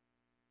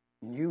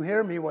 And you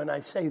hear me when I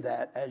say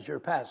that as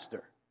your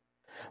pastor.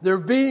 They're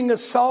being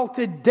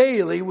assaulted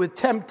daily with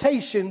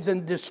temptations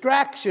and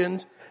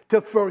distractions to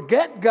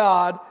forget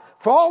God,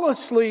 fall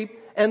asleep,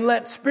 and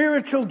let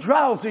spiritual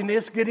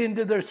drowsiness get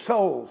into their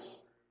souls.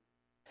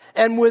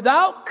 And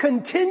without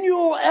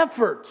continual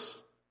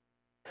efforts,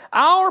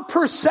 our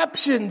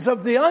perceptions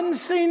of the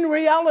unseen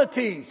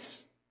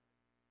realities,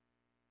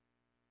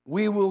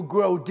 we will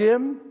grow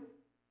dim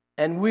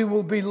and we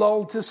will be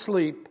lulled to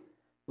sleep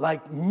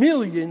like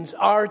millions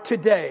are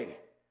today.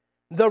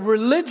 The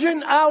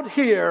religion out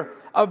here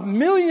of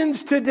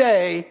millions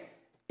today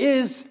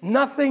is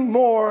nothing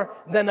more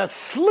than a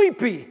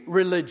sleepy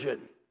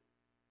religion.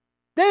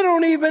 They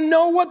don't even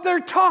know what they're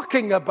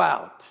talking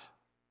about.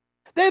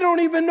 They don't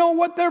even know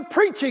what they're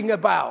preaching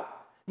about.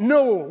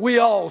 No, we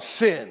all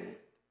sin,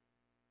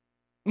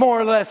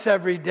 more or less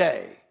every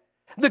day.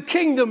 The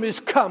kingdom is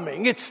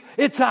coming.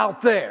 It's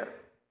out there.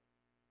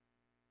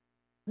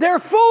 They're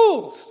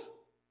fools.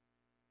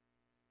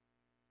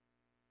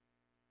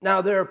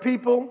 Now, there are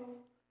people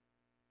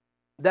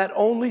that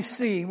only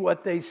see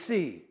what they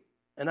see,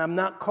 and I'm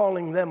not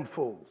calling them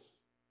fools.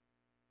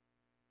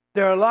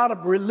 There are a lot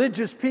of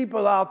religious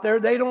people out there,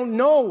 they don't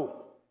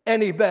know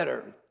any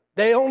better.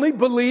 They only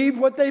believe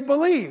what they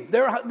believe.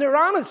 They're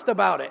honest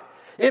about it.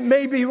 It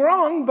may be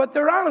wrong, but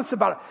they're honest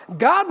about it.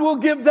 God will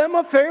give them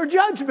a fair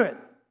judgment.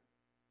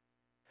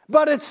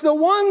 But it's the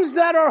ones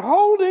that are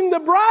holding the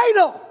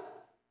bridle,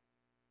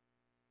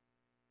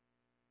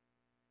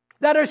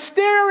 that are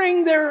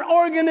steering their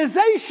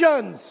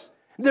organizations,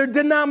 their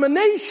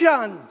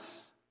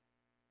denominations.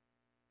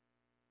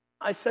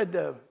 I said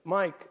to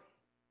Mike,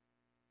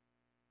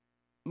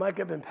 I've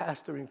been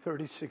pastoring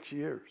 36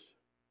 years.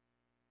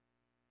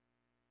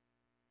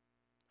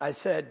 I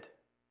said,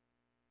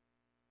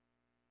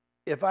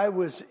 if I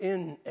was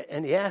in,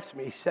 and he asked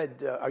me, he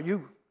said,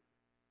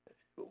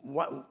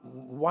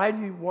 why do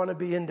you want to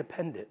be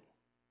independent?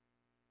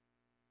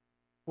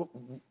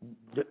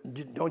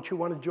 Don't you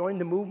want to join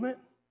the movement?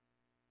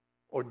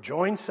 Or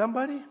join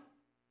somebody?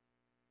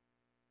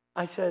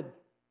 I said,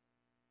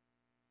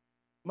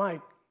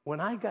 Mike,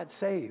 when I got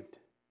saved,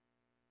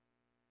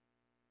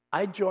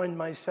 I joined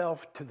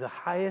myself to the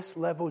highest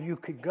level you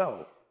could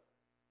go.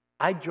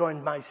 I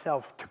joined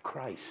myself to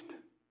Christ.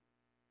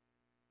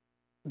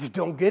 You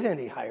don't get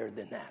any higher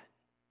than that.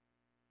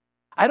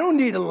 I don't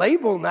need a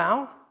label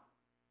now.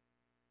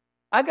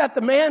 I got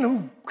the man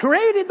who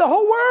created the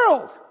whole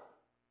world.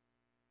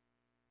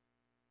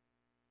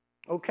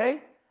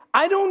 Okay?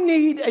 I don't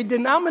need a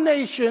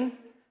denomination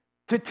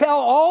to tell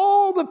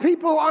all the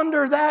people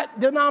under that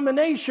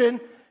denomination,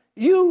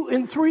 you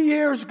in 3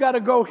 years got to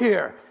go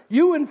here.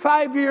 You in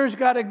 5 years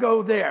got to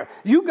go there.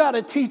 You got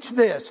to teach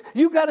this.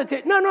 You got to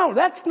take... No,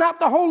 that's not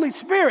the Holy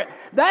Spirit.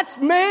 That's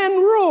man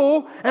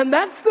rule, and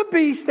that's the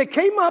beast that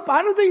came up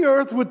out of the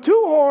earth with 2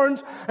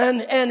 horns,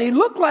 and he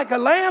looked like a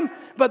lamb,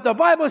 but the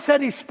Bible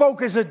said he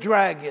spoke as a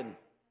dragon.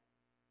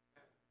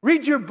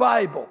 Read your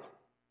Bible.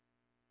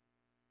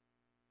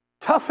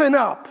 Toughen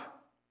up,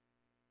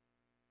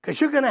 because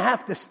you're going to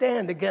have to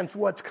stand against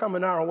what's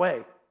coming our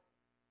way.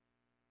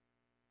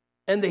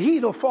 And the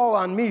heat will fall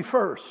on me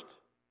first.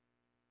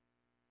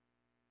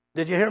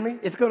 Did you hear me?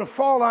 It's going to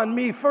fall on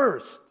me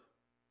first.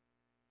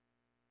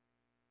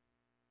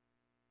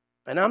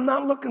 And I'm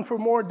not looking for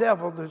more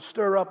devil to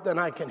stir up than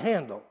I can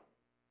handle.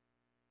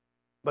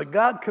 But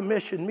God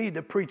commissioned me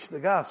to preach the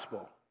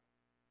gospel.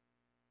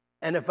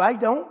 And if I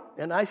don't,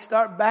 and I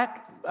start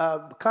back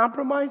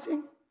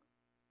compromising,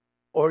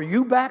 or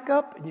you back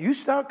up and you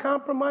start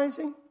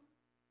compromising,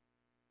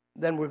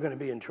 then we're going to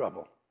be in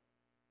trouble.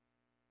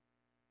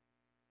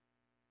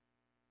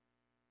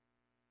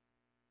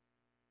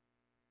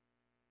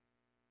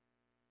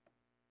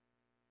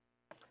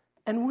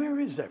 And where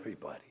is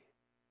everybody?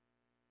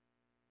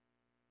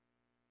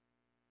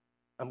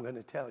 I'm going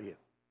to tell you.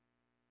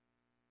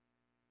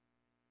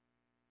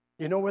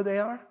 You know where they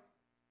are?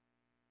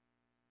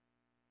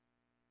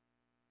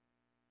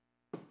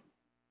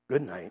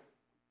 Good night.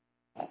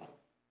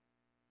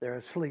 They're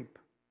asleep.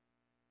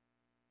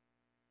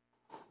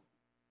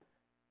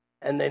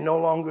 And they no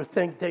longer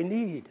think they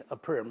need a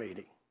prayer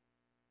meeting.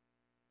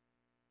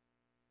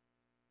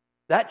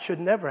 That should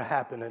never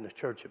happen in the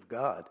church of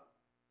God.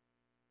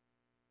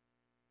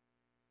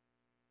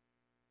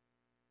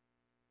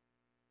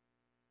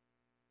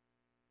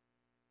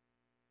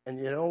 And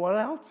you know what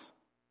else?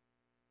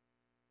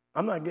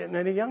 I'm not getting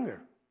any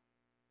younger.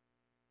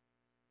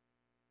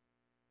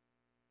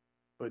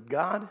 But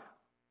God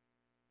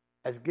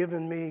has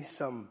given me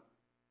some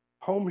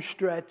home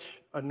stretch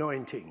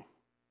anointing.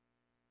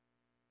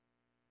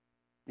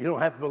 You don't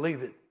have to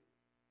believe it.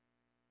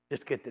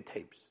 Just get the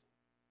tapes.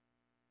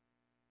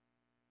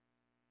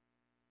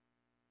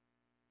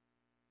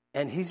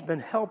 And he's been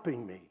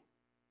helping me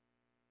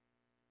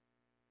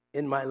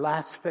in my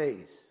last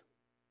phase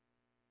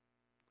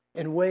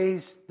in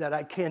ways that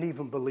I can't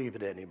even believe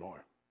it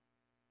anymore.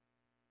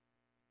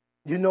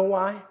 You know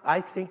why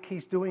I think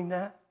he's doing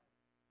that?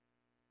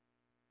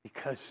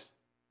 Because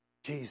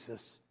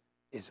Jesus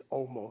is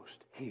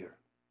almost here.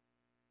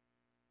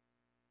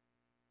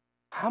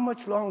 How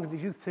much longer do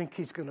you think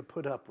he's going to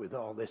put up with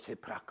all this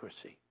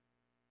hypocrisy?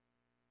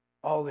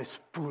 All this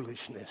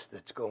foolishness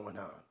that's going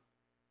on?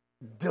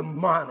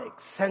 Demonic,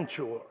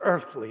 sensual,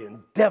 earthly,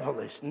 and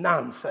devilish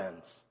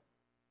nonsense.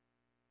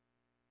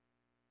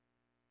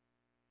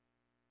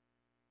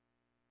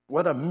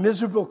 What a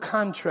miserable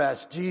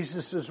contrast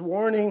Jesus is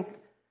warning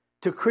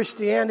to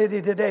Christianity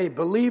today.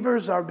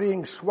 Believers are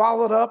being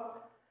swallowed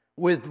up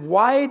with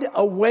wide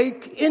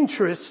awake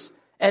interests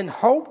and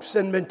hopes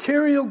and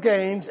material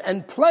gains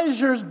and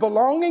pleasures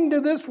belonging to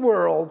this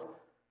world,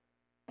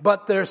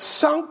 but they're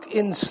sunk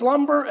in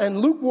slumber and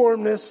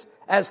lukewarmness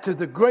as to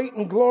the great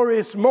and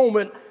glorious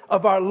moment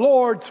of our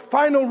Lord's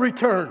final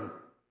return.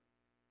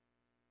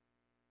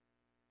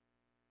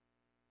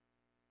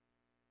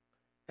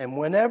 And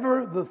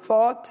whenever the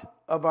thought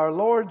of our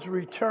Lord's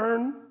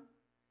return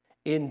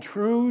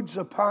intrudes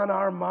upon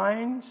our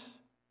minds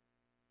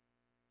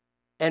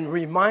and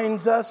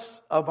reminds us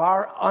of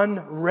our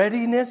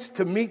unreadiness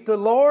to meet the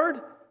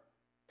Lord,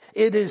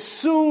 it is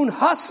soon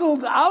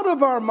hustled out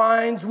of our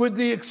minds with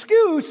the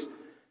excuse,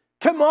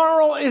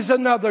 tomorrow is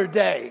another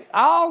day.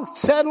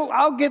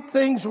 I'll get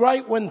things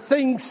right when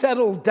things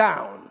settle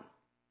down.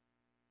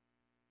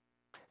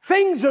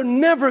 Things are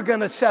never going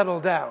to settle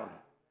down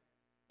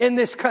in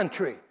this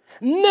country.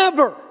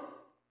 Never.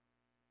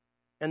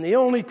 And the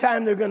only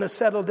time they're going to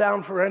settle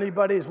down for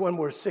anybody is when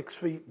we're 6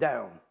 feet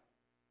down.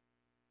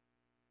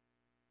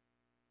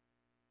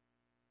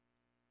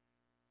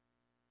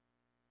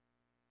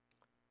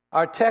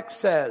 Our text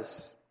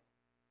says,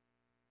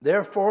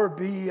 therefore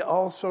be ye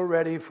also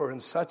ready, for in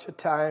such a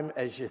time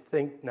as ye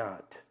think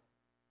not,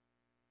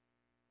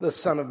 the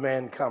Son of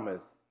Man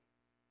cometh.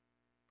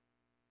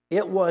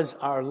 It was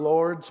our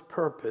Lord's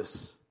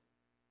purpose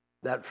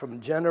that from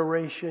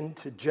generation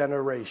to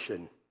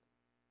generation,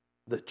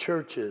 the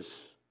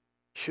churches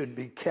should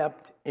be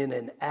kept in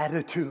an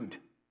attitude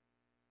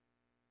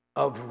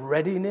of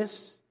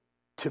readiness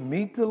to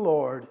meet the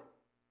Lord,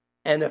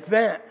 an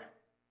event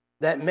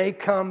that may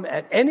come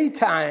at any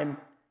time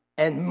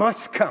and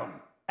must come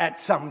at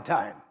some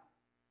time.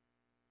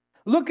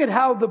 Look at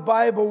how the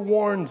Bible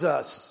warns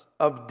us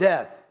of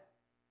death.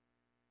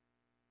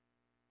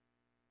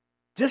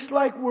 Just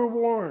like we're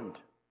warned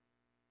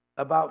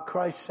about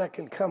Christ's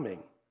second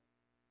coming,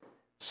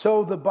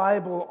 so the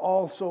Bible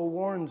also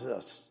warns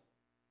us.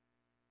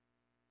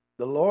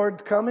 The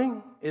Lord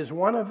coming is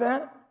one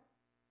event.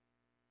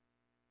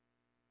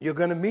 You're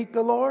going to meet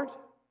the Lord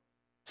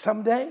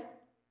someday.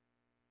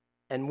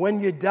 And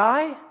when you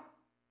die,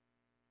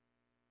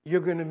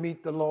 you're going to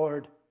meet the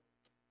Lord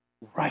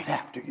right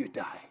after you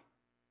die.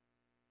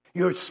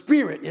 Your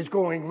spirit is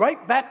going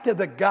right back to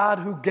the God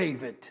who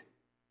gave it.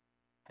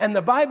 And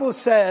the Bible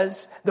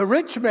says the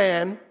rich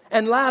man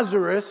and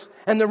Lazarus,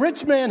 and the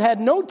rich man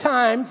had no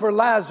time for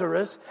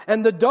Lazarus,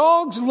 and the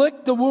dogs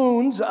licked the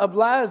wounds of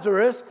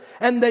Lazarus,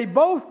 and they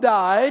both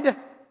died.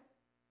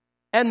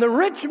 And the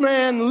rich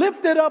man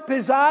lifted up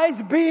his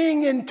eyes,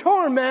 being in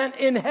torment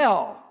in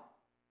hell.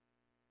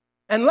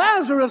 And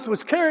Lazarus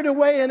was carried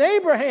away in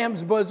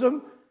Abraham's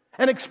bosom,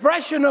 an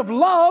expression of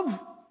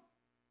love.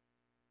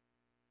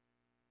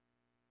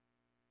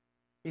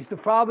 He's the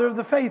father of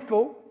the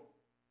faithful.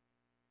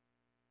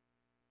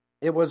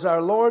 It was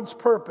our Lord's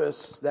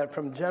purpose that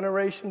from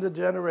generation to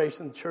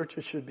generation,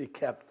 churches should be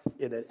kept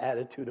in an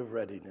attitude of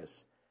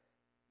readiness.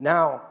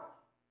 Now,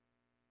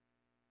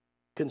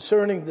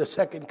 concerning the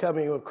second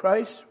coming of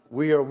Christ,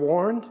 we are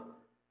warned.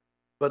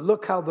 But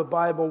look how the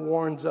Bible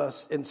warns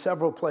us in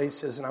several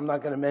places, and I'm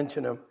not going to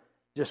mention them,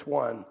 just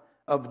one,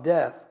 of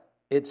death.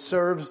 It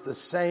serves the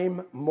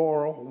same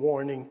moral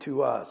warning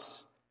to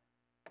us.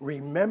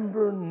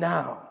 Remember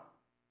now,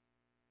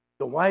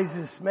 the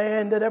wisest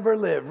man that ever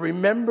lived,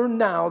 remember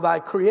now thy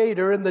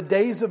Creator in the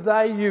days of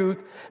thy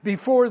youth,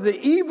 before the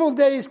evil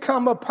days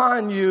come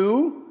upon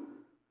you,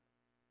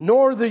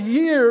 nor the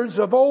years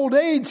of old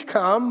age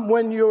come,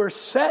 when you're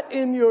set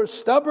in your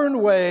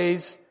stubborn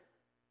ways.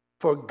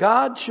 For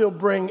God shall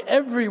bring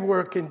every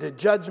work into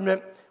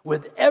judgment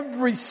with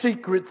every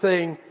secret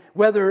thing,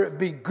 whether it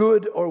be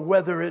good or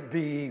whether it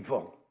be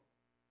evil.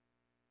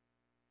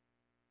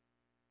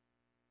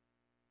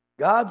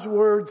 God's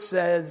word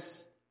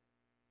says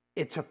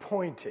it's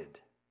appointed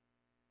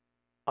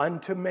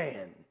unto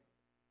man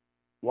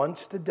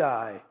once to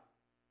die,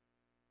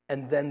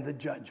 and then the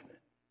judgment.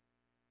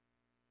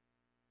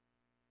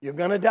 You're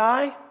going to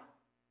die?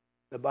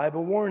 The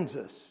Bible warns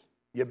us.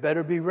 You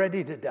better be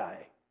ready to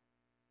die.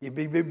 You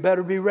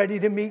better be ready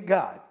to meet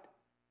God.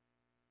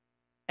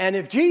 And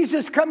if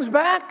Jesus comes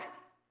back,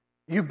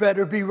 you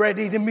better be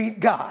ready to meet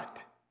God.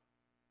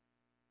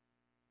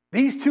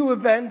 These two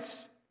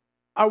events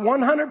are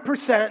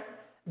 100%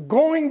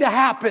 going to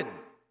happen.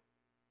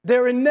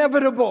 They're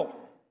inevitable.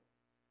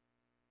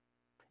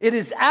 It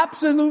is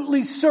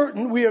absolutely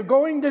certain we are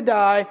going to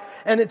die,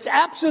 and it's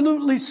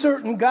absolutely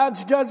certain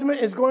God's judgment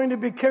is going to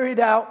be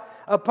carried out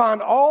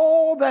upon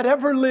all that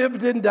ever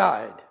lived and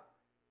died.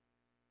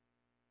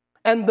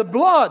 And the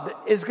blood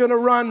is going to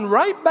run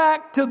right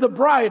back to the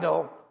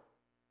bridle.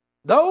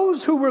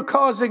 Those who were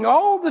causing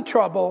all the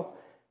trouble,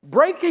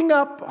 breaking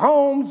up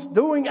homes,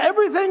 doing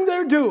everything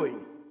they're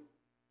doing,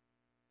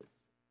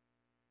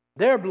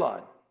 their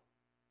blood.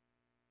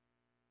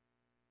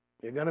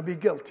 You're going to be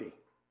guilty.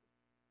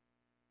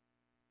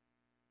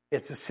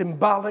 It's a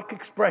symbolic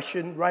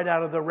expression right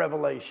out of the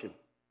Revelation.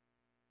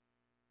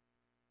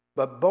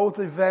 But both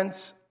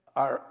events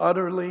are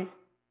utterly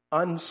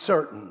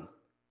uncertain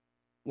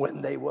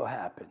when they will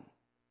happen.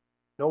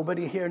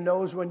 Nobody here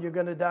knows when you're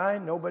going to die.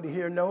 Nobody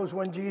here knows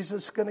when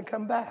Jesus is going to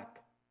come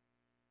back.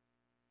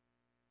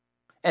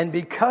 And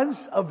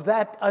because of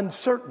that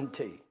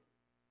uncertainty,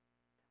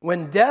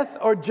 when death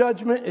or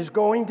judgment is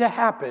going to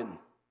happen,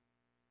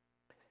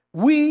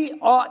 we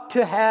ought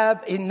to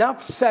have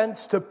enough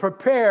sense to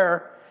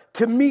prepare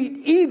to meet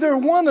either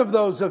one of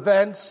those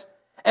events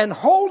and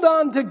hold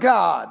on to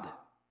God.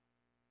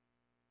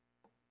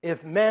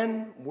 If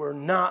men were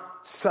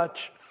not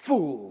such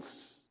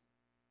fools.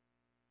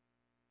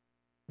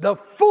 The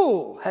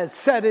fool has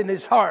said in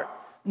his heart,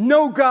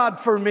 no God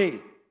for me.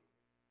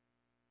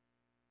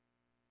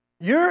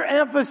 Your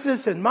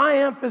emphasis and my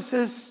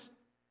emphasis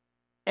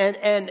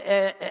and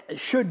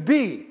should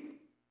be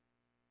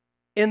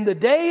in the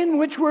day in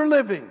which we're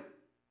living,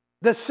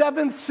 the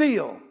seventh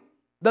seal,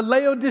 the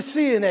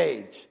Laodicean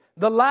age,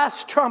 the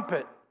last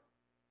trumpet.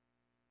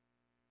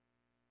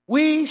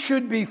 We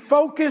should be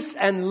focused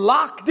and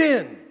locked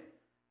in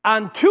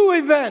on two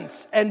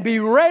events and be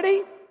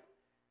ready,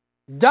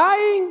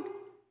 dying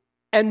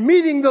and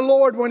meeting the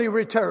Lord when He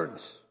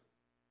returns.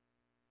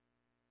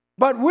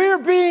 But we're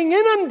being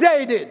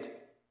inundated.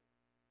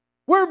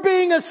 We're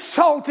being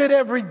assaulted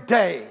every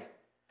day.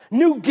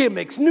 New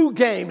gimmicks, new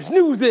games,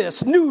 new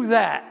this, new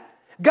that.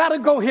 Gotta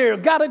go here,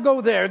 gotta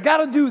go there,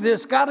 gotta do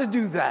this, gotta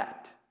do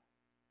that.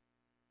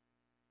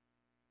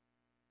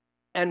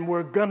 and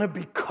we're going to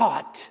be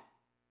caught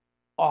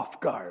off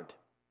guard.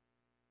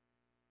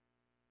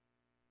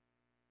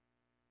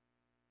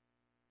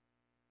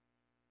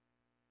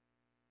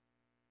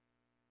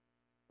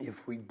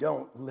 If we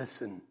don't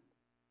listen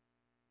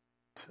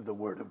to the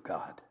Word of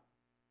God.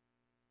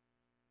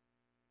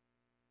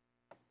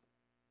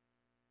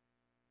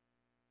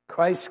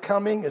 Christ's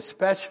coming,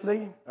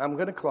 especially, I'm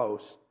going to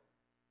close.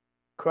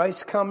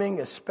 Christ's coming,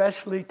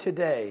 especially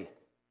today,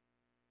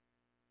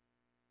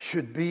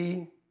 should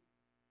be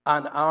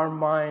on our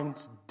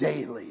minds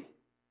daily.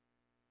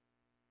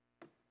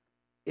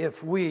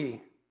 If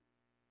we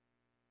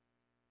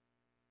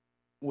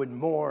would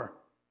more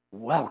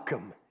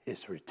welcome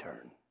his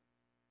return.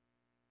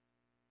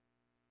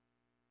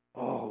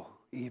 Oh,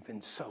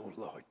 even so,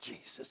 Lord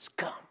Jesus,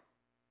 come.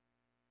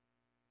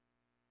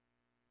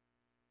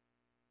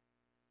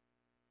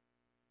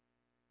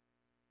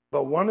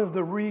 But one of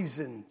the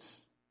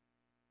reasons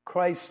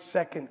Christ's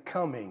second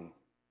coming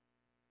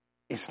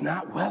is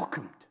not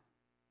welcomed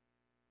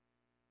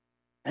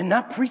and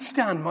not preached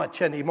on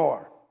much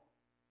anymore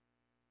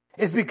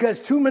is because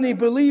too many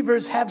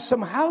believers have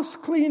some house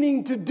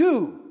cleaning to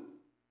do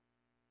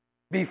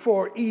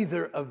before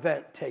either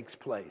event takes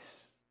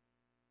place.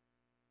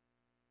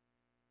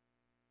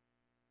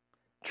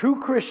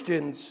 True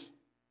Christians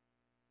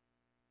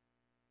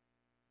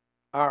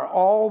are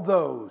all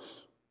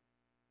those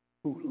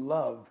who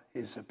love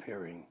his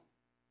appearing.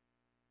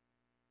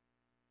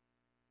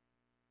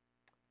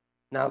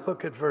 Now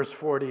look at verse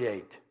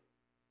 48.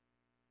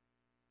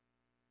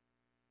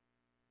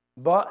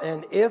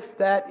 And if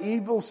that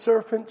evil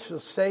servant shall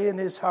say in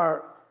his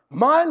heart,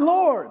 my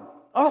Lord,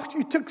 oh,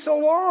 you took so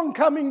long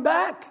coming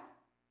back.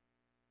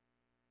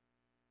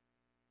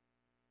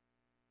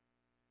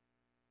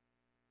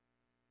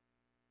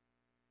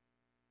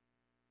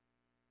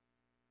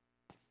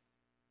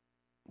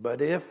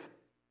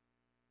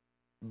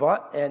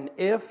 And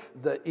if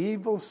the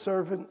evil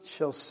servant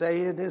shall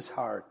say in his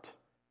heart,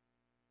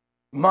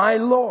 my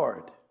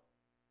Lord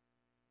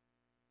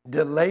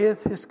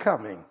delayeth his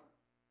coming,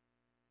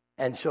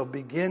 and shall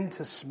begin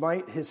to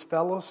smite his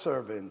fellow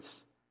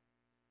servants,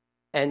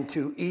 and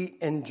to eat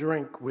and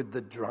drink with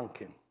the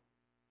drunken.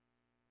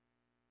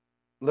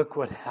 Look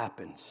what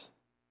happens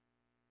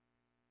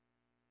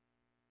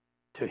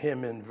to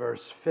him in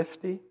verse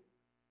 50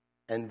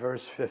 and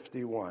verse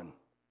 51.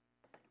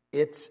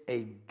 It's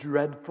a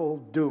dreadful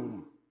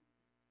doom.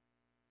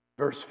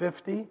 Verse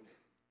 50,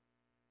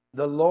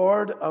 the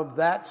Lord of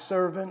that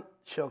servant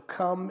shall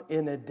come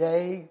in a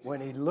day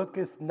when he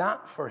looketh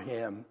not for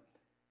him,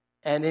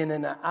 and in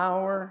an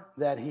hour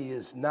that he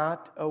is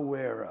not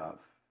aware of.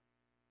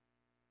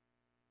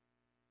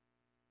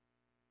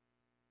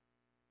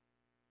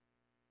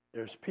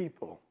 There's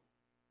people,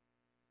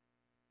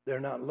 they're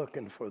not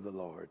looking for the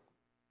Lord.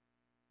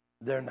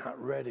 They're not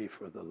ready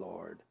for the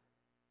Lord.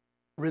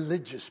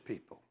 Religious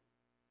people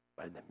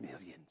by the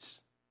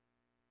millions.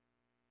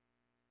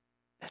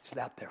 That's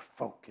not their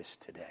focus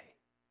today.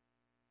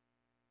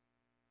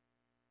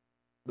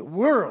 The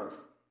world,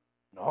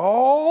 and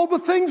all the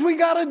things we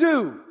got to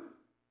do.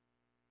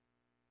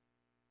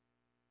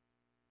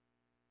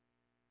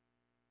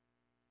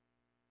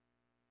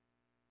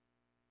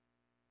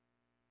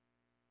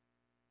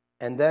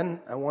 And then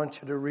I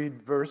want you to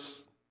read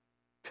verse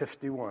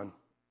 51.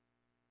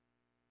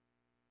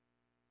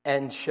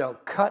 And shall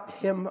cut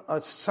him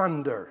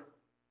asunder.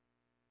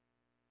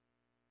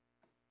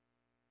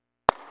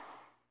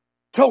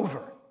 It's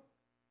over.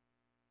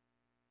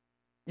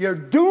 You're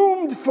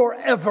doomed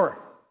forever.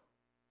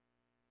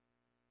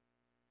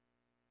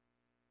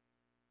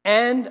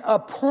 And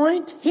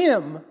appoint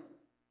him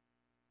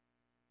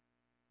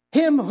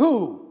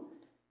who?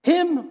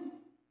 Him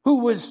who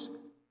was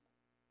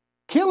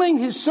killing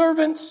his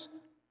servants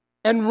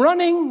and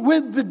running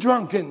with the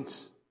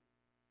drunkens.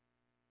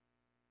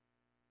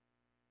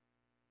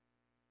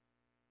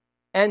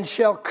 And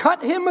shall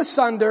cut him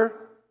asunder,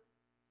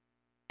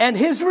 and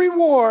his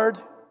reward,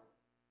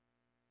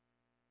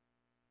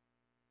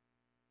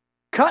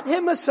 cut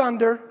him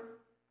asunder,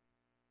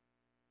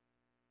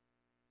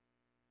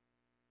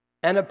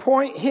 and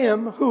appoint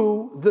him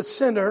who, the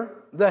sinner,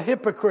 the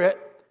hypocrite,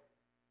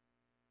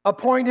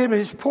 appoint him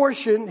his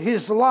portion,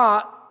 his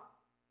lot,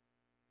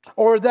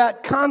 or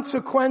that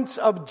consequence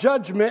of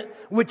judgment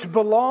which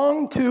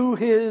belonged to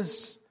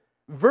his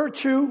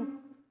virtue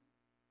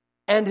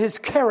and his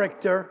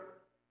character,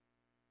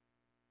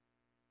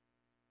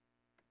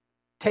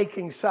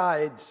 taking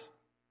sides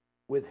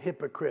with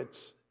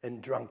hypocrites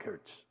and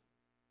drunkards.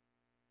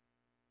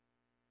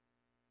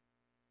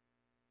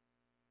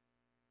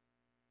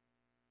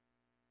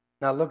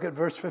 Now look at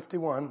verse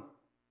 51.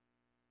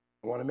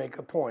 I want to make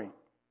a point.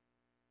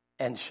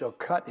 And shall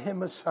cut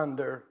him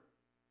asunder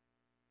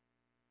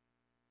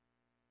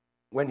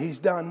when he's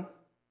done,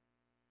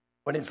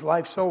 when his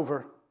life's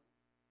over.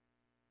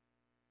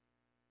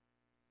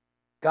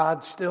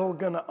 God's still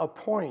going to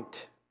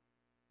appoint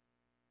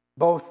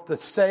both the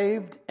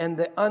saved and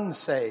the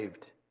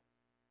unsaved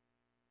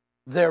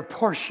their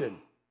portion.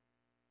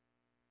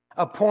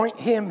 Appoint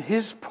him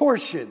his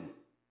portion.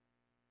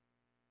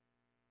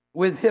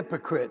 with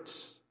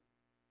hypocrites.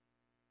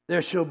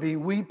 There shall be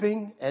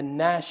weeping and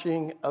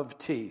gnashing of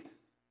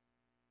teeth.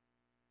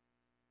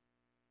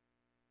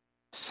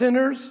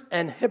 Sinners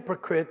and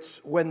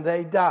hypocrites, when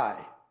they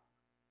die,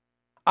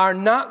 are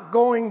not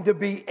going to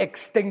be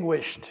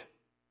extinguished.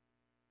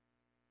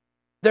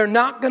 They're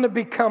not going to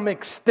become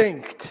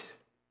extinct.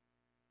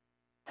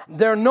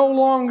 They're no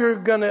longer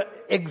going to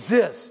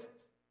exist.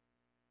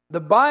 The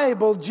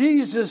Bible,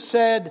 Jesus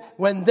said,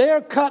 when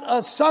they're cut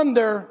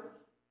asunder,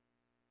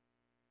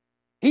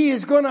 He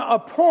is going to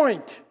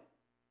appoint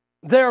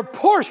their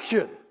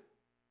portion.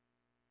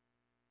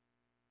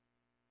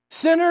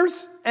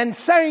 Sinners and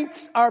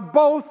saints are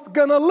both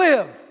going to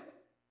live.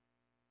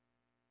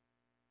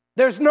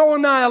 There's no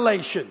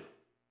annihilation.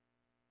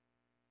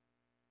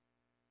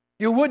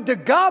 You would to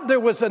God there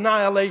was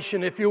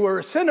annihilation if you were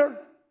a sinner.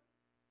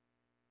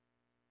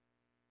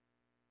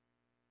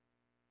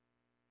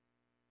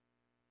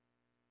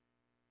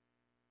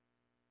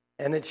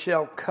 And it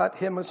shall cut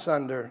him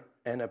asunder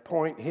and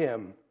appoint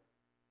him,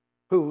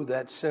 who,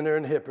 that sinner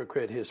and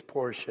hypocrite, his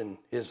portion,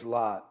 his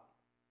lot.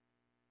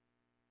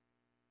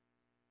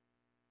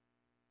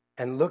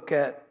 And look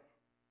at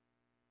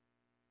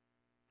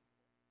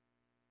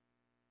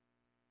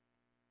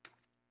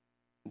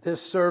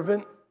this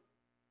servant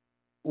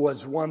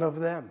was one of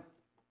them.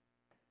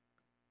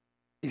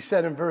 He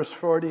said in verse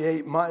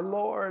 48, my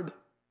Lord.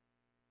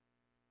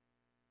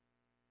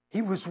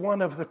 He was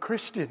one of the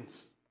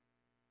Christians.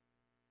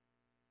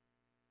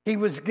 He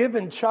was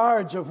given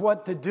charge of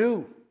what to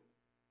do.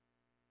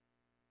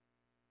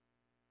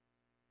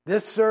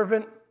 This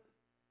servant,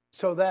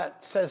 so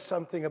that says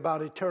something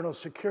about eternal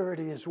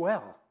security as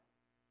well.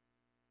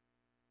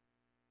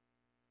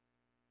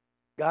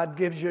 God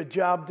gives you a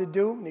job to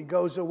do, and He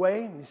goes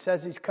away, and He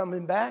says He's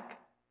coming back.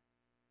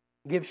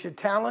 Gives you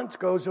talents,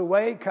 goes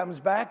away, comes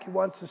back. He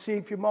wants to see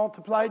if you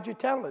multiplied your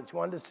talents. He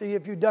wanted to see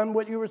if you done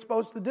what you were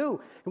supposed to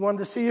do. He wanted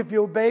to see if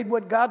you obeyed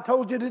what God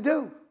told you to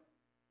do.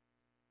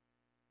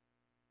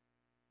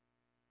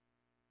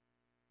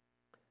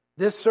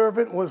 This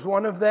servant was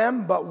one of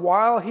them, but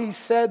while he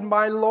said,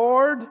 my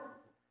Lord,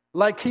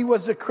 like he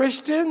was a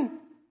Christian,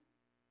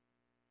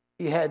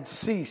 he had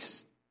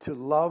ceased to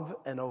love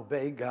and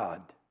obey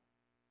God.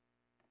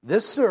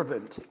 This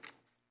servant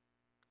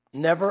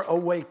never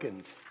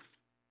awakened.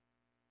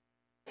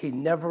 He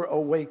never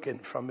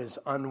awakened from his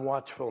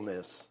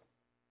unwatchfulness.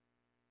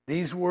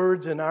 These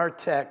words in our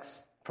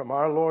text from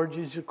our Lord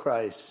Jesus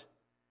Christ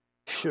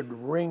should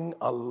ring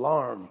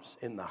alarms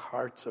in the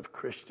hearts of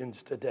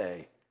Christians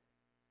today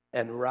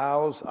and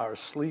rouse our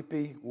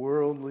sleepy,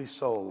 worldly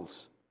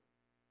souls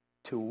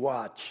to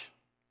watch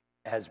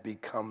as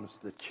becomes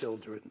the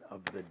children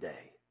of the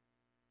day.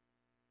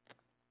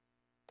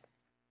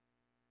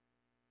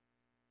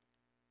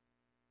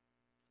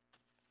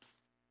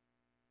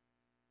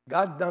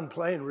 God's done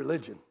playing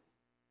religion.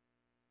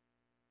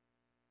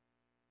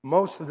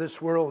 Most of this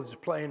world is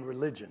playing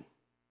religion.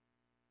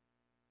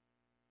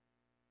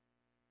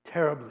 Terribly